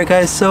cool. All right,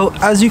 guys. So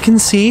as you can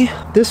see,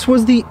 this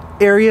was the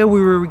area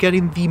we were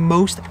getting the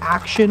most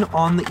action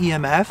on the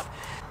EMF.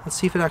 Let's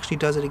see if it actually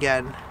does it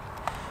again.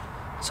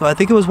 So I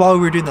think it was while we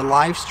were doing the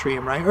live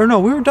stream, right? Or no,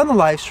 we were done the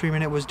live stream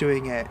and it was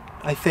doing it,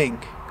 I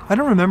think. I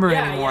don't remember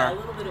anymore. Yeah, a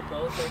little bit of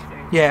both, I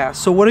think. Yeah,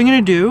 so what I'm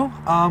gonna do,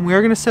 we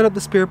are gonna set up the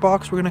spirit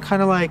box. We're gonna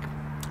kind of like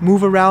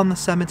move around the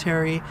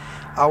cemetery.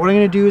 What I'm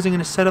gonna do is I'm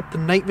gonna set up the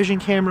night vision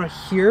camera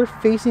here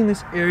facing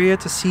this area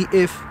to see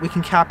if we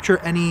can capture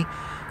any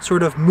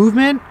sort of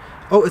movement.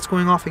 Oh, it's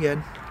going off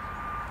again.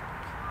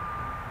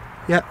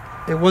 Yep,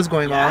 it was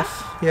going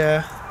off.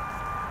 Yeah.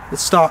 It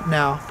stopped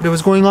now, but it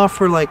was going off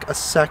for like a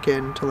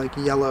second to like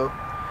yellow.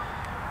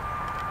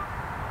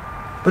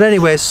 But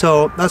anyway,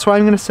 so that's why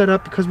I'm gonna set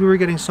up, because we were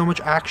getting so much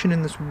action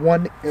in this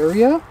one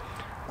area.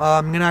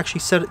 I'm gonna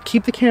actually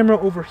keep the camera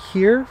over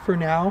here for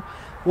now.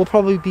 We'll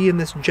probably be in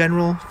this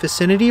general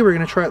vicinity. We're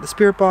gonna try out the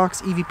spirit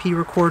box, EVP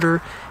recorder,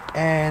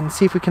 and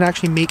see if we can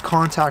actually make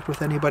contact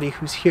with anybody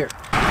who's here.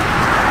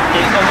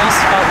 It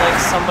almost felt like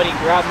somebody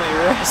grabbed my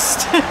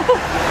wrist.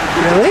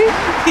 Really?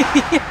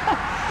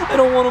 Yeah, I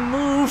don't want to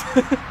move.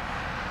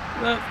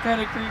 That kind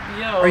of creeped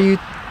me out.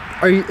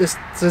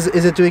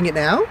 Is it doing it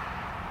now?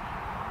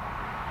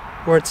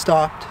 Or it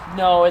stopped?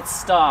 No, it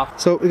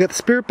stopped. So we got the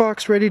spirit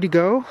box ready to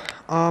go.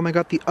 I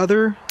got the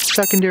other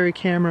secondary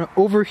camera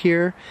over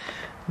here,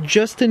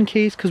 just in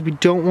case, because we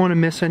don't want to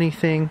miss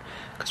anything.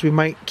 Because we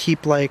might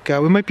keep like,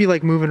 we might be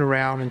like moving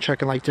around and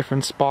checking like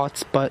different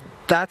spots, but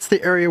that's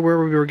the area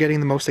where we were getting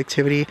the most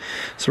activity.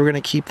 So we're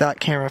gonna keep that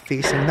camera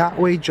facing that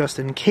way just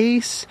in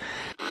case.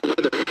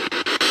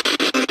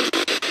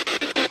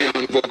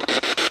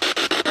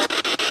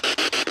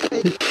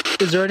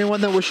 Is there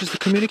anyone that wishes to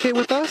communicate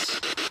with us?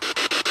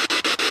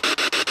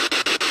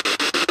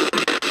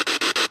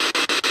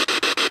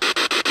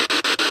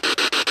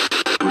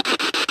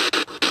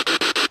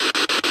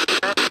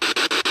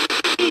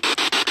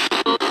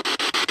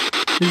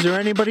 Is there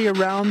anybody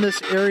around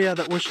this area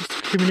that wishes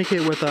to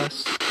communicate with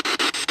us?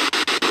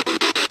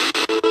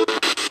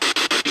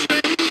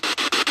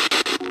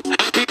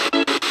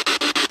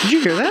 Did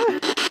you hear that?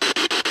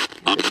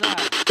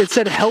 It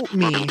said help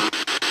me.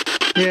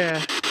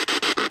 Yeah.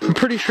 I'm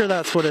pretty sure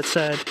that's what it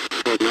said.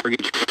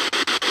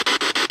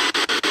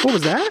 What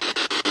was that?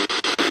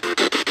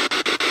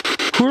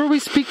 Who are we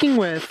speaking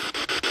with?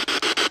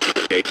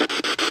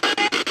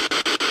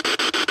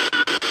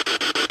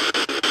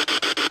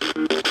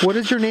 What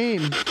is your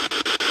name?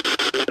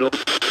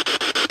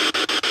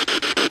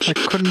 I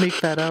couldn't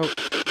make that out.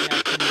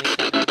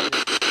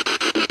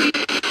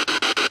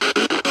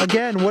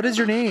 Again, what is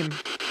your name?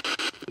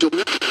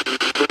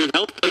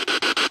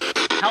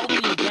 Help me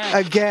again.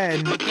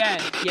 Again.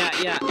 Again.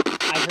 Yeah.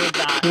 I heard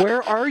that.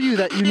 Where are you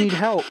that you need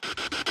help?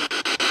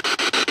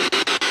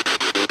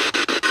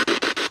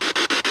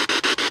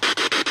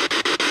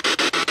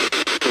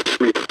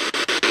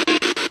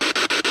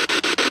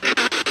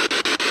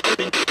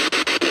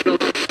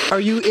 Are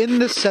you in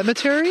the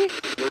cemetery?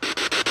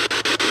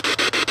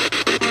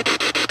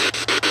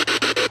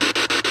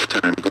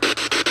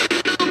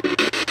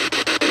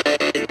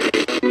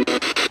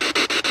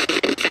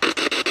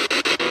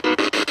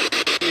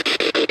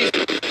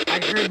 I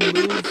heard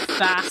move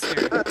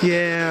faster.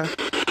 Yeah.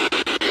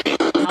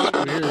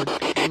 Help me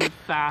move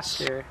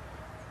faster.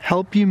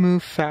 Help you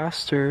move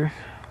faster.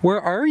 Where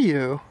are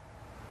you?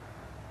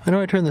 I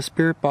know I turned the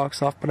spirit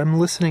box off, but I'm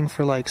listening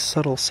for like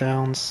subtle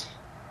sounds.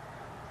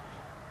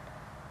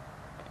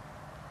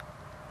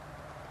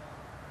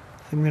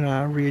 I'm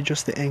gonna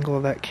readjust the angle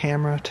of that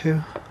camera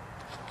too.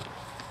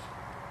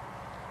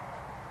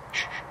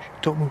 Shh,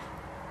 don't move.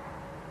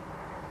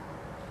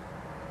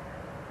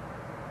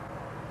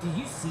 Did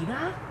you see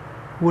that?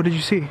 What did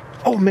you see?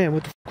 Oh man,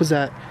 what the f was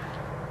that?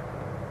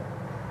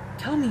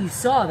 Tell me you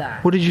saw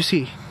that. What did you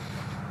see?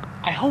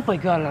 I hope I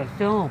got it on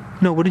film.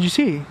 No, what did you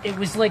see? It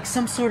was like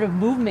some sort of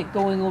movement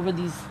going over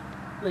these,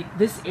 like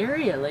this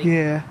area. Like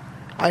yeah,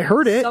 I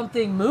heard it.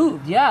 Something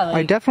moved. Yeah. Like,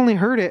 I definitely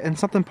heard it, and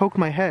something poked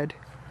my head.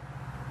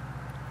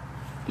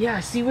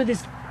 Yeah, see where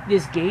this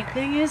gate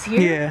thing is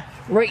here? Yeah.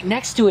 Right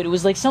next to it, it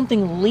was like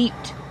something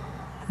leaped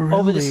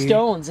over the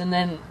stones, and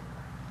then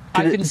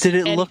I couldn't see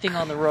anything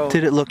on the road.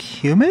 Did it look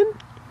human?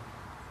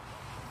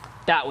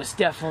 That was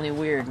definitely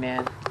weird,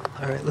 man.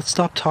 Alright, let's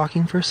stop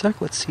talking for a sec.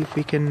 Let's see if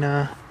we can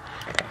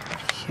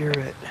hear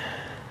it.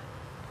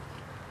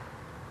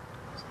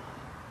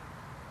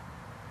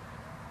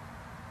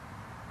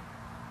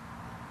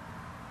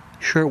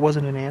 Sure it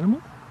wasn't an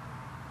animal?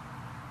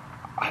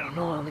 I don't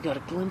know, I only got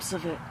a glimpse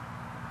of it.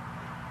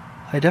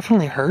 I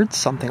definitely heard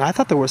something. I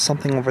thought there was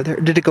something over there.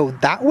 Did it go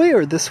that way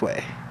or this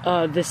way?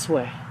 This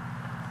way.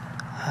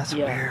 That's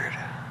weird.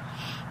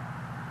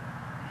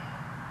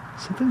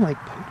 Something like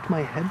poked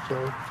my head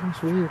though. That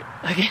was weird.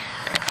 Okay.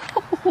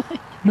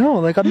 No,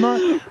 like I'm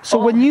not. So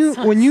when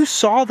you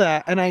saw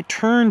that and I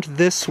turned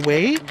this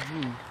way,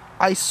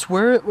 I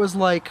swear it was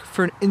like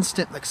for an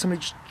instant, like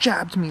somebody just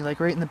jabbed me like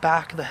right in the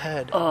back of the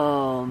head.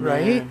 Oh man.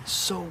 Right?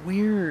 So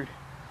weird.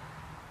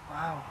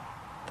 Wow.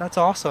 That's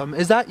awesome.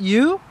 Is that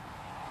you?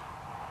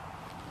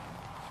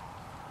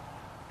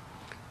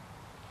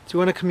 Do you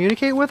want to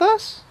communicate with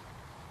us?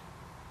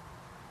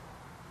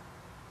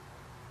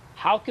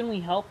 How can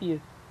we help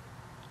you?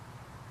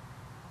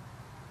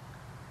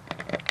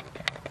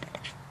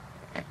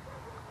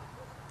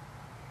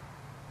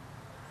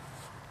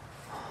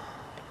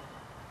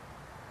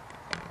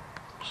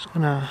 Just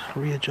gonna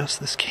readjust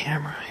this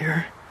camera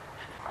here.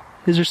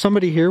 Is there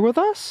somebody here with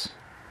us?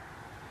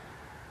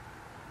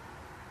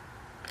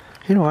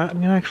 You know what? I'm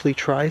gonna actually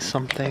try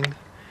something.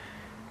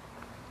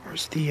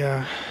 Where's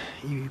the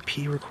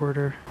EVP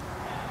recorder?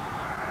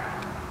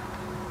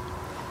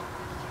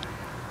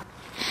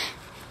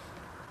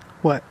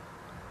 What?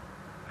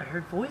 I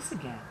heard voice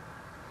again.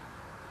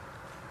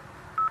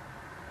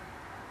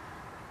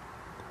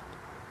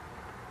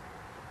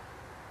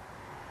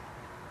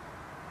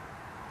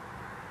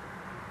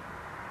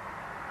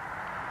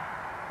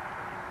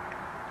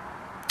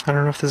 I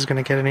don't know if this is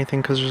gonna get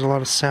anything because there's a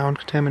lot of sound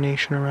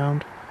contamination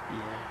around.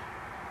 Yeah.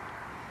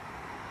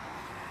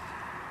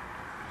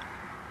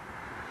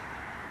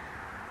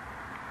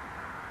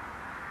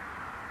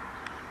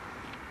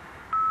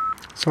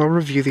 So I'll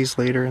review these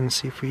later and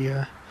see if we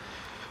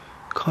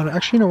caught it.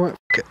 Actually, you know what?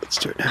 Okay, let's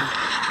do it now.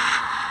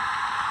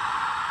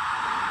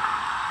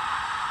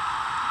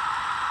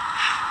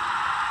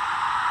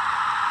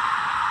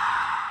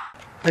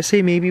 I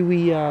say maybe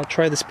we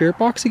try the spirit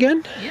box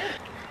again? Yeah.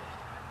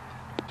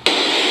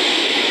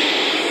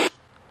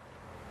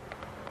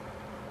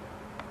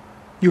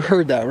 You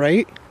heard that,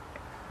 right?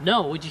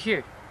 No, what'd you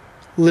hear?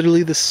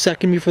 Literally the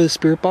second before the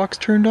spirit box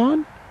turned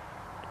on.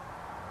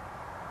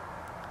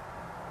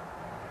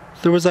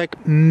 There was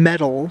like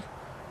metal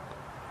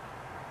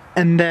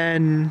and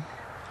then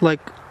like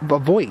a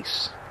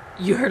voice.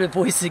 You heard a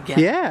voice again?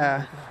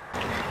 Yeah.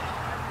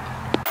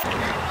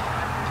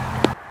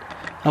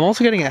 I'm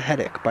also getting a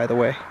headache, by the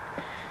way.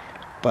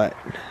 But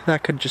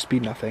that could just be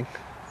nothing.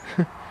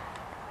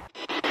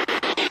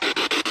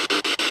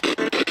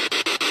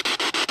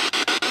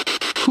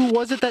 Who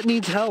was it that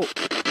needs help?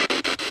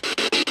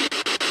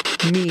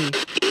 Me.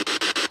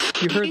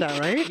 You heard that,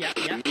 right? Yeah,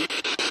 yeah.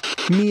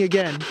 Me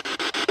again.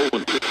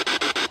 Owen?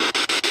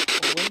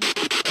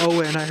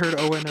 Owen, I heard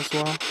Owen as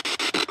well.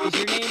 Is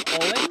your name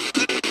Owen?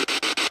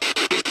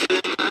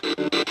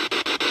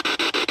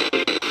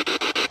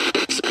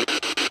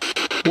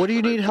 What do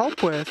you need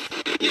help with?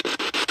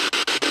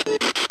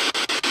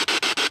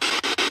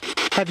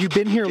 Have you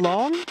been here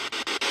long?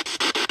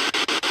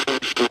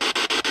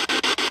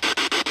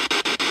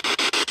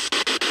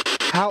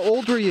 How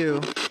old were you?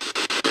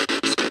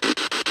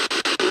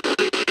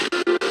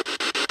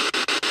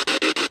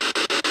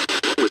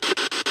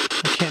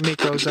 I can't make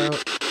those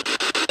out.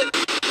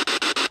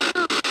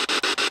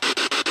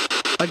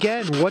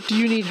 Again, what do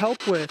you need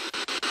help with?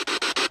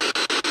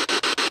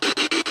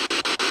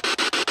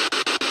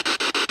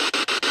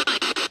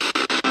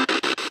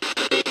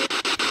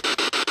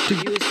 Are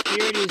you a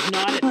spirit who's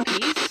not at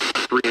peace?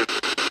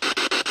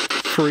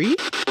 Free?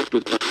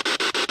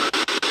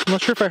 I'm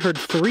not sure if I heard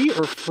 3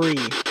 or free.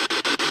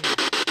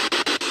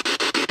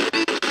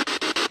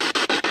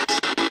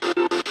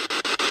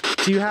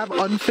 Do you have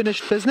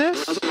unfinished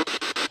business?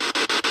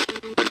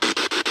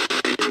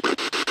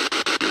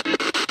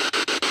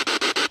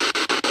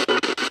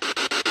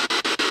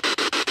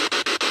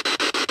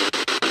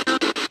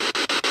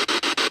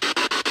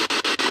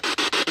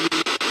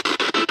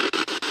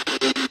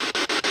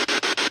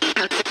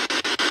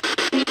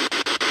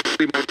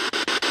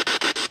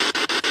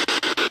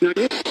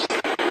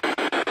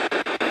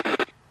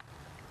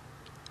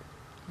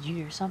 You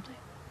hear something?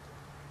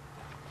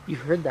 You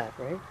heard that,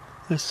 right?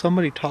 There's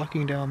somebody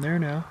talking down there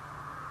now.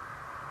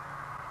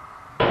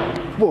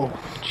 Whoa,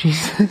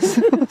 Jesus.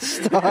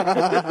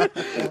 Stop.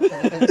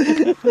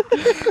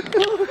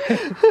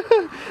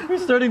 We're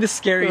starting to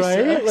scare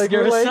Right? Like,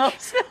 scare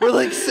ourselves. we're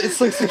like, it's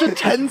like such a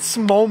tense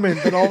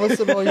moment, and all of a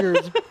sudden all you hear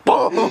is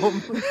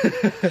boom.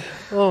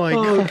 Oh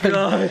my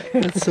god.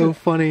 That's so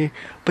funny.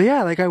 But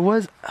yeah, like I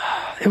was,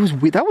 that was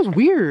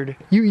weird.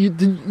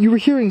 You were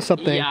hearing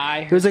something. Yeah,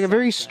 I heard There was like a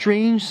very something.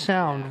 strange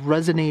sound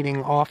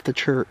resonating off the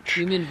church.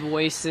 Human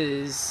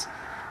voices.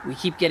 We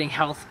keep getting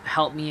help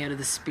me out of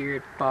the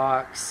spirit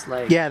box.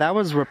 Like, Yeah, that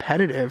was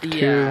repetitive too.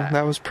 Yeah.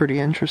 That was pretty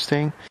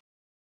interesting.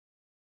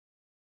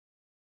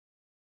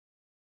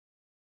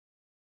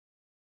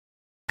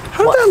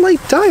 How did that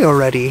light die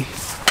already?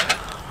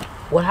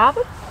 What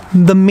happened?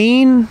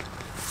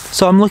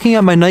 So I'm looking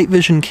at my night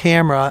vision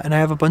camera and I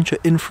have a bunch of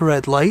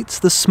infrared lights.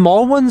 The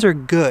small ones are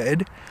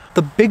good.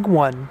 The big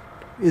one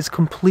is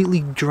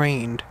completely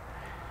drained.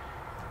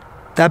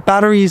 That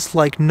battery's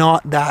like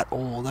not that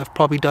old. I've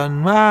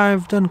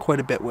done quite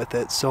a bit with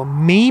it. So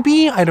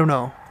maybe, I don't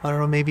know,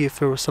 maybe if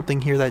there was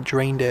something here that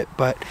drained it,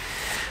 but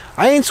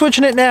I ain't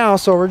switching it now,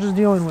 so we're just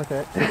dealing with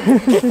it.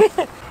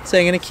 So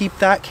I'm gonna keep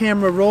that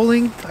camera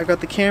rolling. I got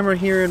the camera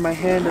here in my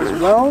hand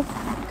as well.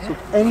 So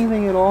if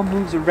anything at all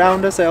moves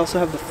around us, I also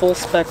have the full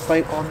spec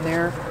light on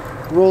there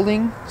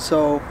rolling.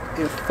 So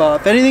if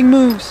anything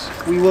moves,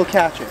 we will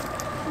catch it.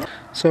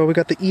 So we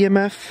got the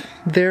EMF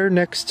there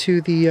next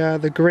to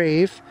the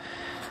grave.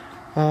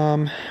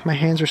 My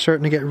hands are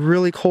starting to get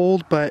really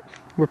cold, but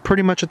we're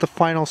pretty much at the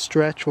final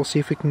stretch. We'll see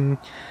if we can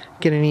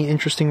get any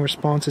interesting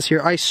responses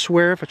here. I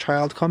swear if a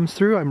child comes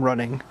through, I'm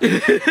running.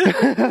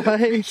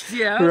 Like,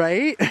 yeah.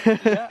 Right?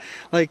 Yeah.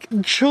 Like,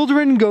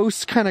 children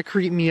ghosts kind of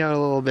creep me out a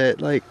little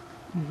bit. Like,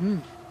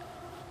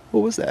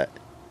 what was that?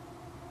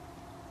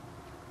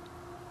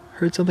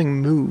 Heard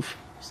something move.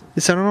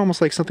 It sounded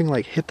almost like something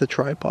like hit the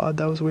tripod.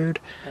 That was weird.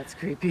 That's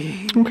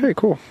creepy. Okay,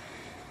 cool.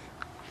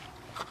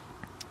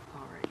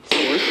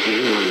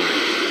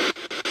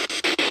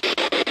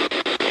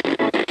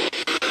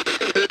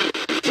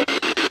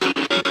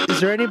 Is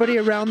there anybody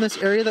around this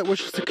area that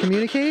wishes to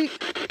communicate?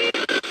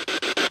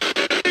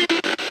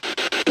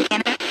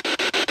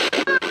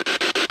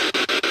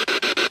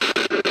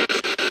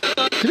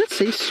 Did it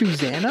say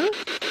Susanna?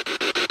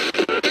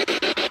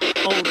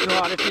 Oh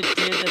god, if it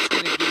did, that's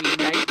gonna give me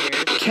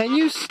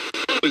nightmares.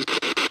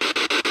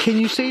 Can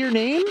you say your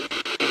name?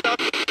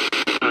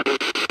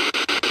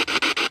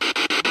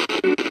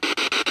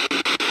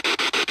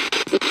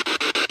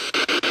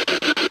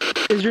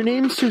 Is your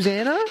name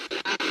Susanna?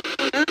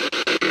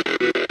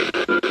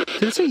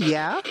 Did it say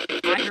yeah?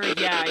 I heard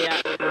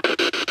yeah.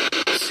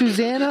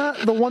 Susanna,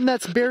 the one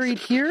that's buried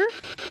here?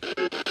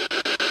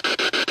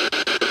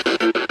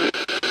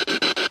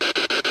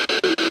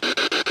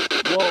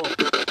 Whoa.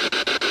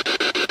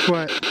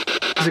 What?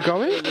 Is it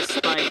going? The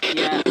spike,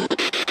 yeah.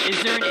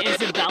 Is there an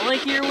Isabella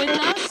here with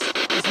us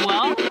as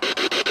well?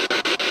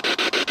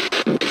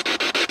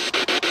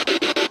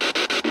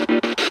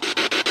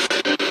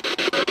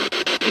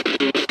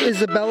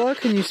 Isabella,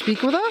 can you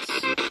speak with us?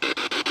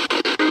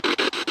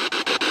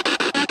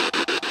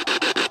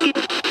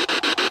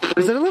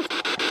 Was that a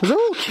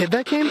little kid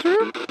that came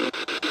through?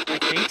 I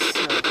think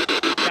so.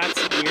 That's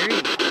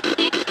weird.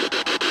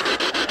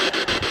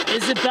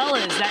 Isabella,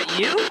 is that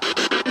you?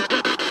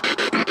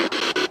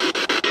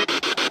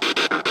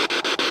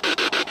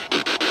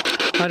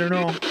 I don't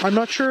know. I'm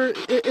not sure.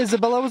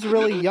 Isabella was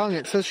really young.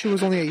 It says she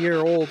was only a year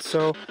old,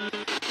 so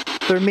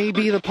there may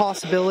be the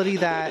possibility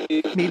that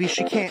maybe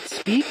she can't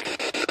speak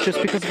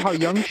just because of how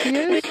young she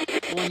is.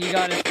 Well, you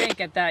gotta think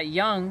at that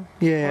young,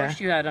 yeah. Of course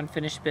you had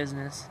unfinished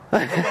business. You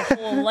had a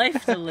whole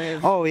life to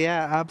live. Oh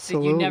yeah,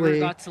 absolutely. That you never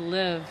got to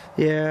live.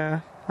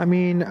 Yeah. I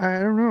mean, I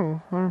don't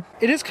know.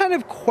 It is kind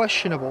of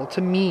questionable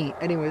to me.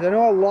 Anyways,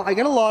 I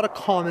get a lot of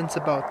comments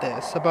about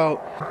this,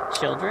 about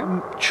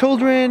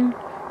children,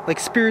 like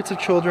spirits of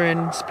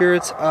children,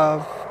 spirits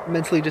of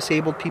mentally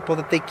disabled people,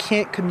 that they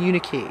can't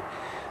communicate.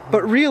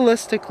 But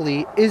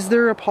realistically, is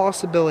there a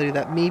possibility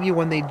that maybe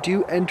when they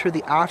do enter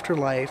the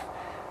afterlife,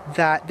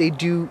 that they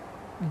do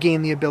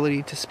gain the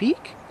ability to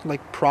speak,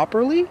 like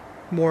properly?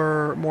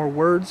 More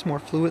words, more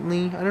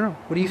fluently? I don't know.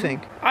 What do you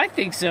think? I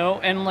think so.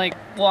 And like,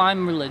 well,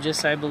 I'm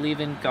religious. I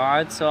believe in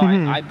God, so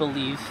I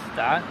believe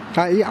that.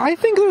 I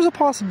think there's a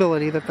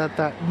possibility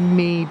that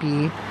may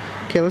be.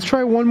 Okay, let's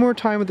try one more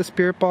time with the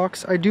spirit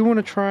box. I do want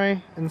to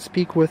try and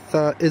speak with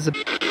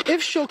Isabel.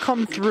 If she'll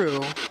come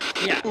through.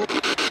 Yeah.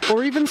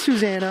 Or even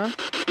Susanna.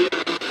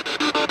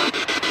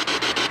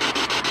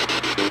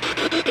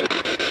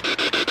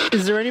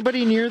 Is there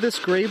anybody near this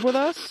grave with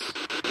us?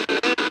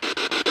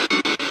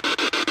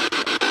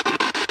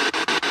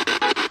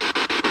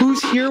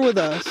 Who's here with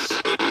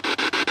us?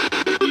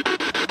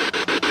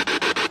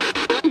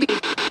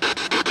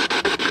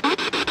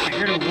 I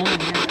heard a woman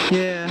here.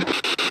 Yeah.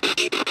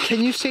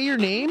 Can you say your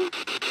name?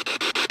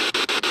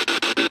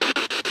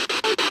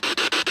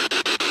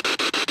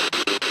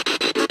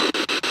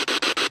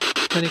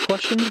 Any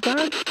questions,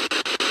 Dad?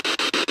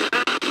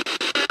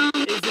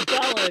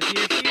 Isabella, if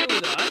you're here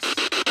with us.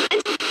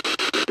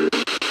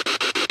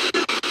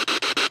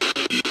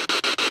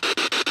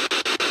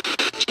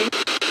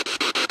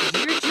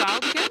 Is your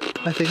child again?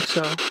 I think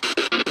so.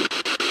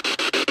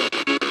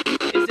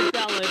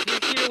 Isabella, if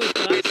you're here with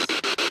us,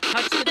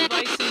 touch the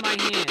device in my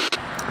hand.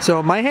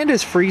 So my hand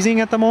is freezing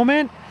at the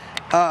moment,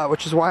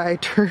 which is why I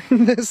turned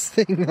this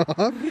thing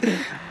off.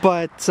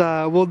 But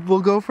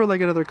we'll go for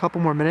like another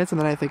couple more minutes, and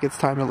then I think it's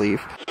time to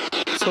leave.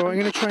 So I'm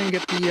gonna try and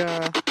get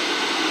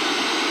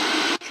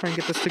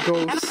this to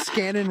go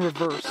scan in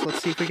reverse.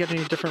 Let's see if we get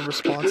any different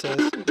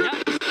responses. Yeah.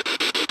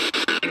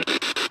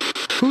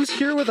 Who's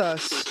here with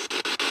us?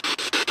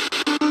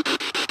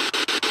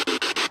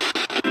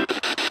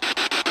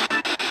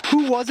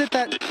 Who was it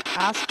that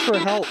asked for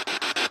help?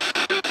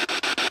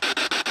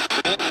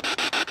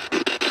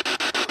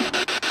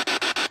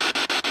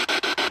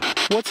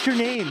 What's your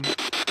name?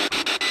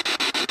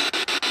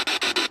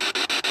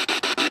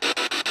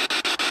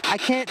 I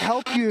can't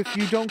help you if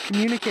you don't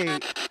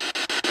communicate.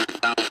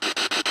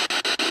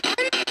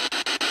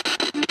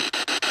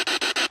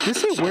 Did it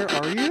say, where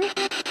are you?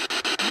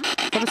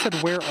 I thought it said,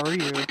 where are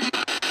you?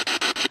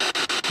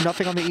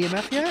 Nothing on the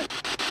EMF yet?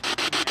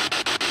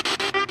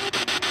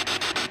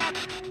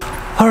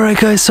 Alright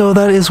guys, so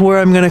that is where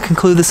I'm going to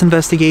conclude this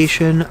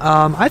investigation.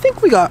 I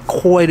think we got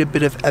quite a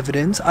bit of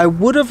evidence. I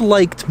would have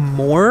liked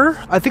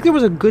more. I think there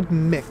was a good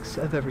mix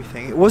of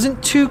everything. It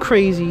wasn't too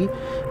crazy,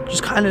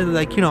 just kind of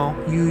like, you know,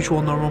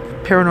 usual normal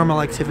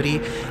paranormal activity.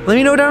 Let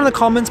me know down in the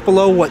comments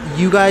below what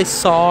you guys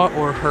saw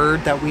or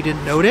heard that we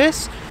didn't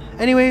notice.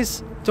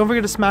 Anyways, don't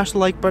forget to smash the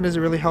like button as it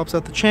really helps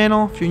out the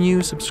channel. If you're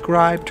new,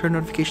 subscribe, turn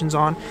notifications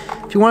on.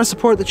 If you want to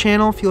support the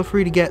channel, feel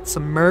free to get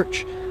some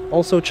merch.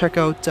 Also check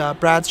out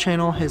Brad's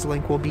channel. His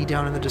link will be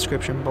down in the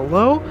description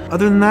below.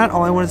 Other than that,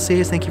 all I want to say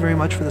is thank you very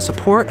much for the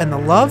support and the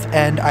love,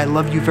 and I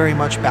love you very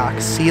much back.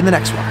 See you in the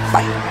next one.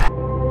 Bye.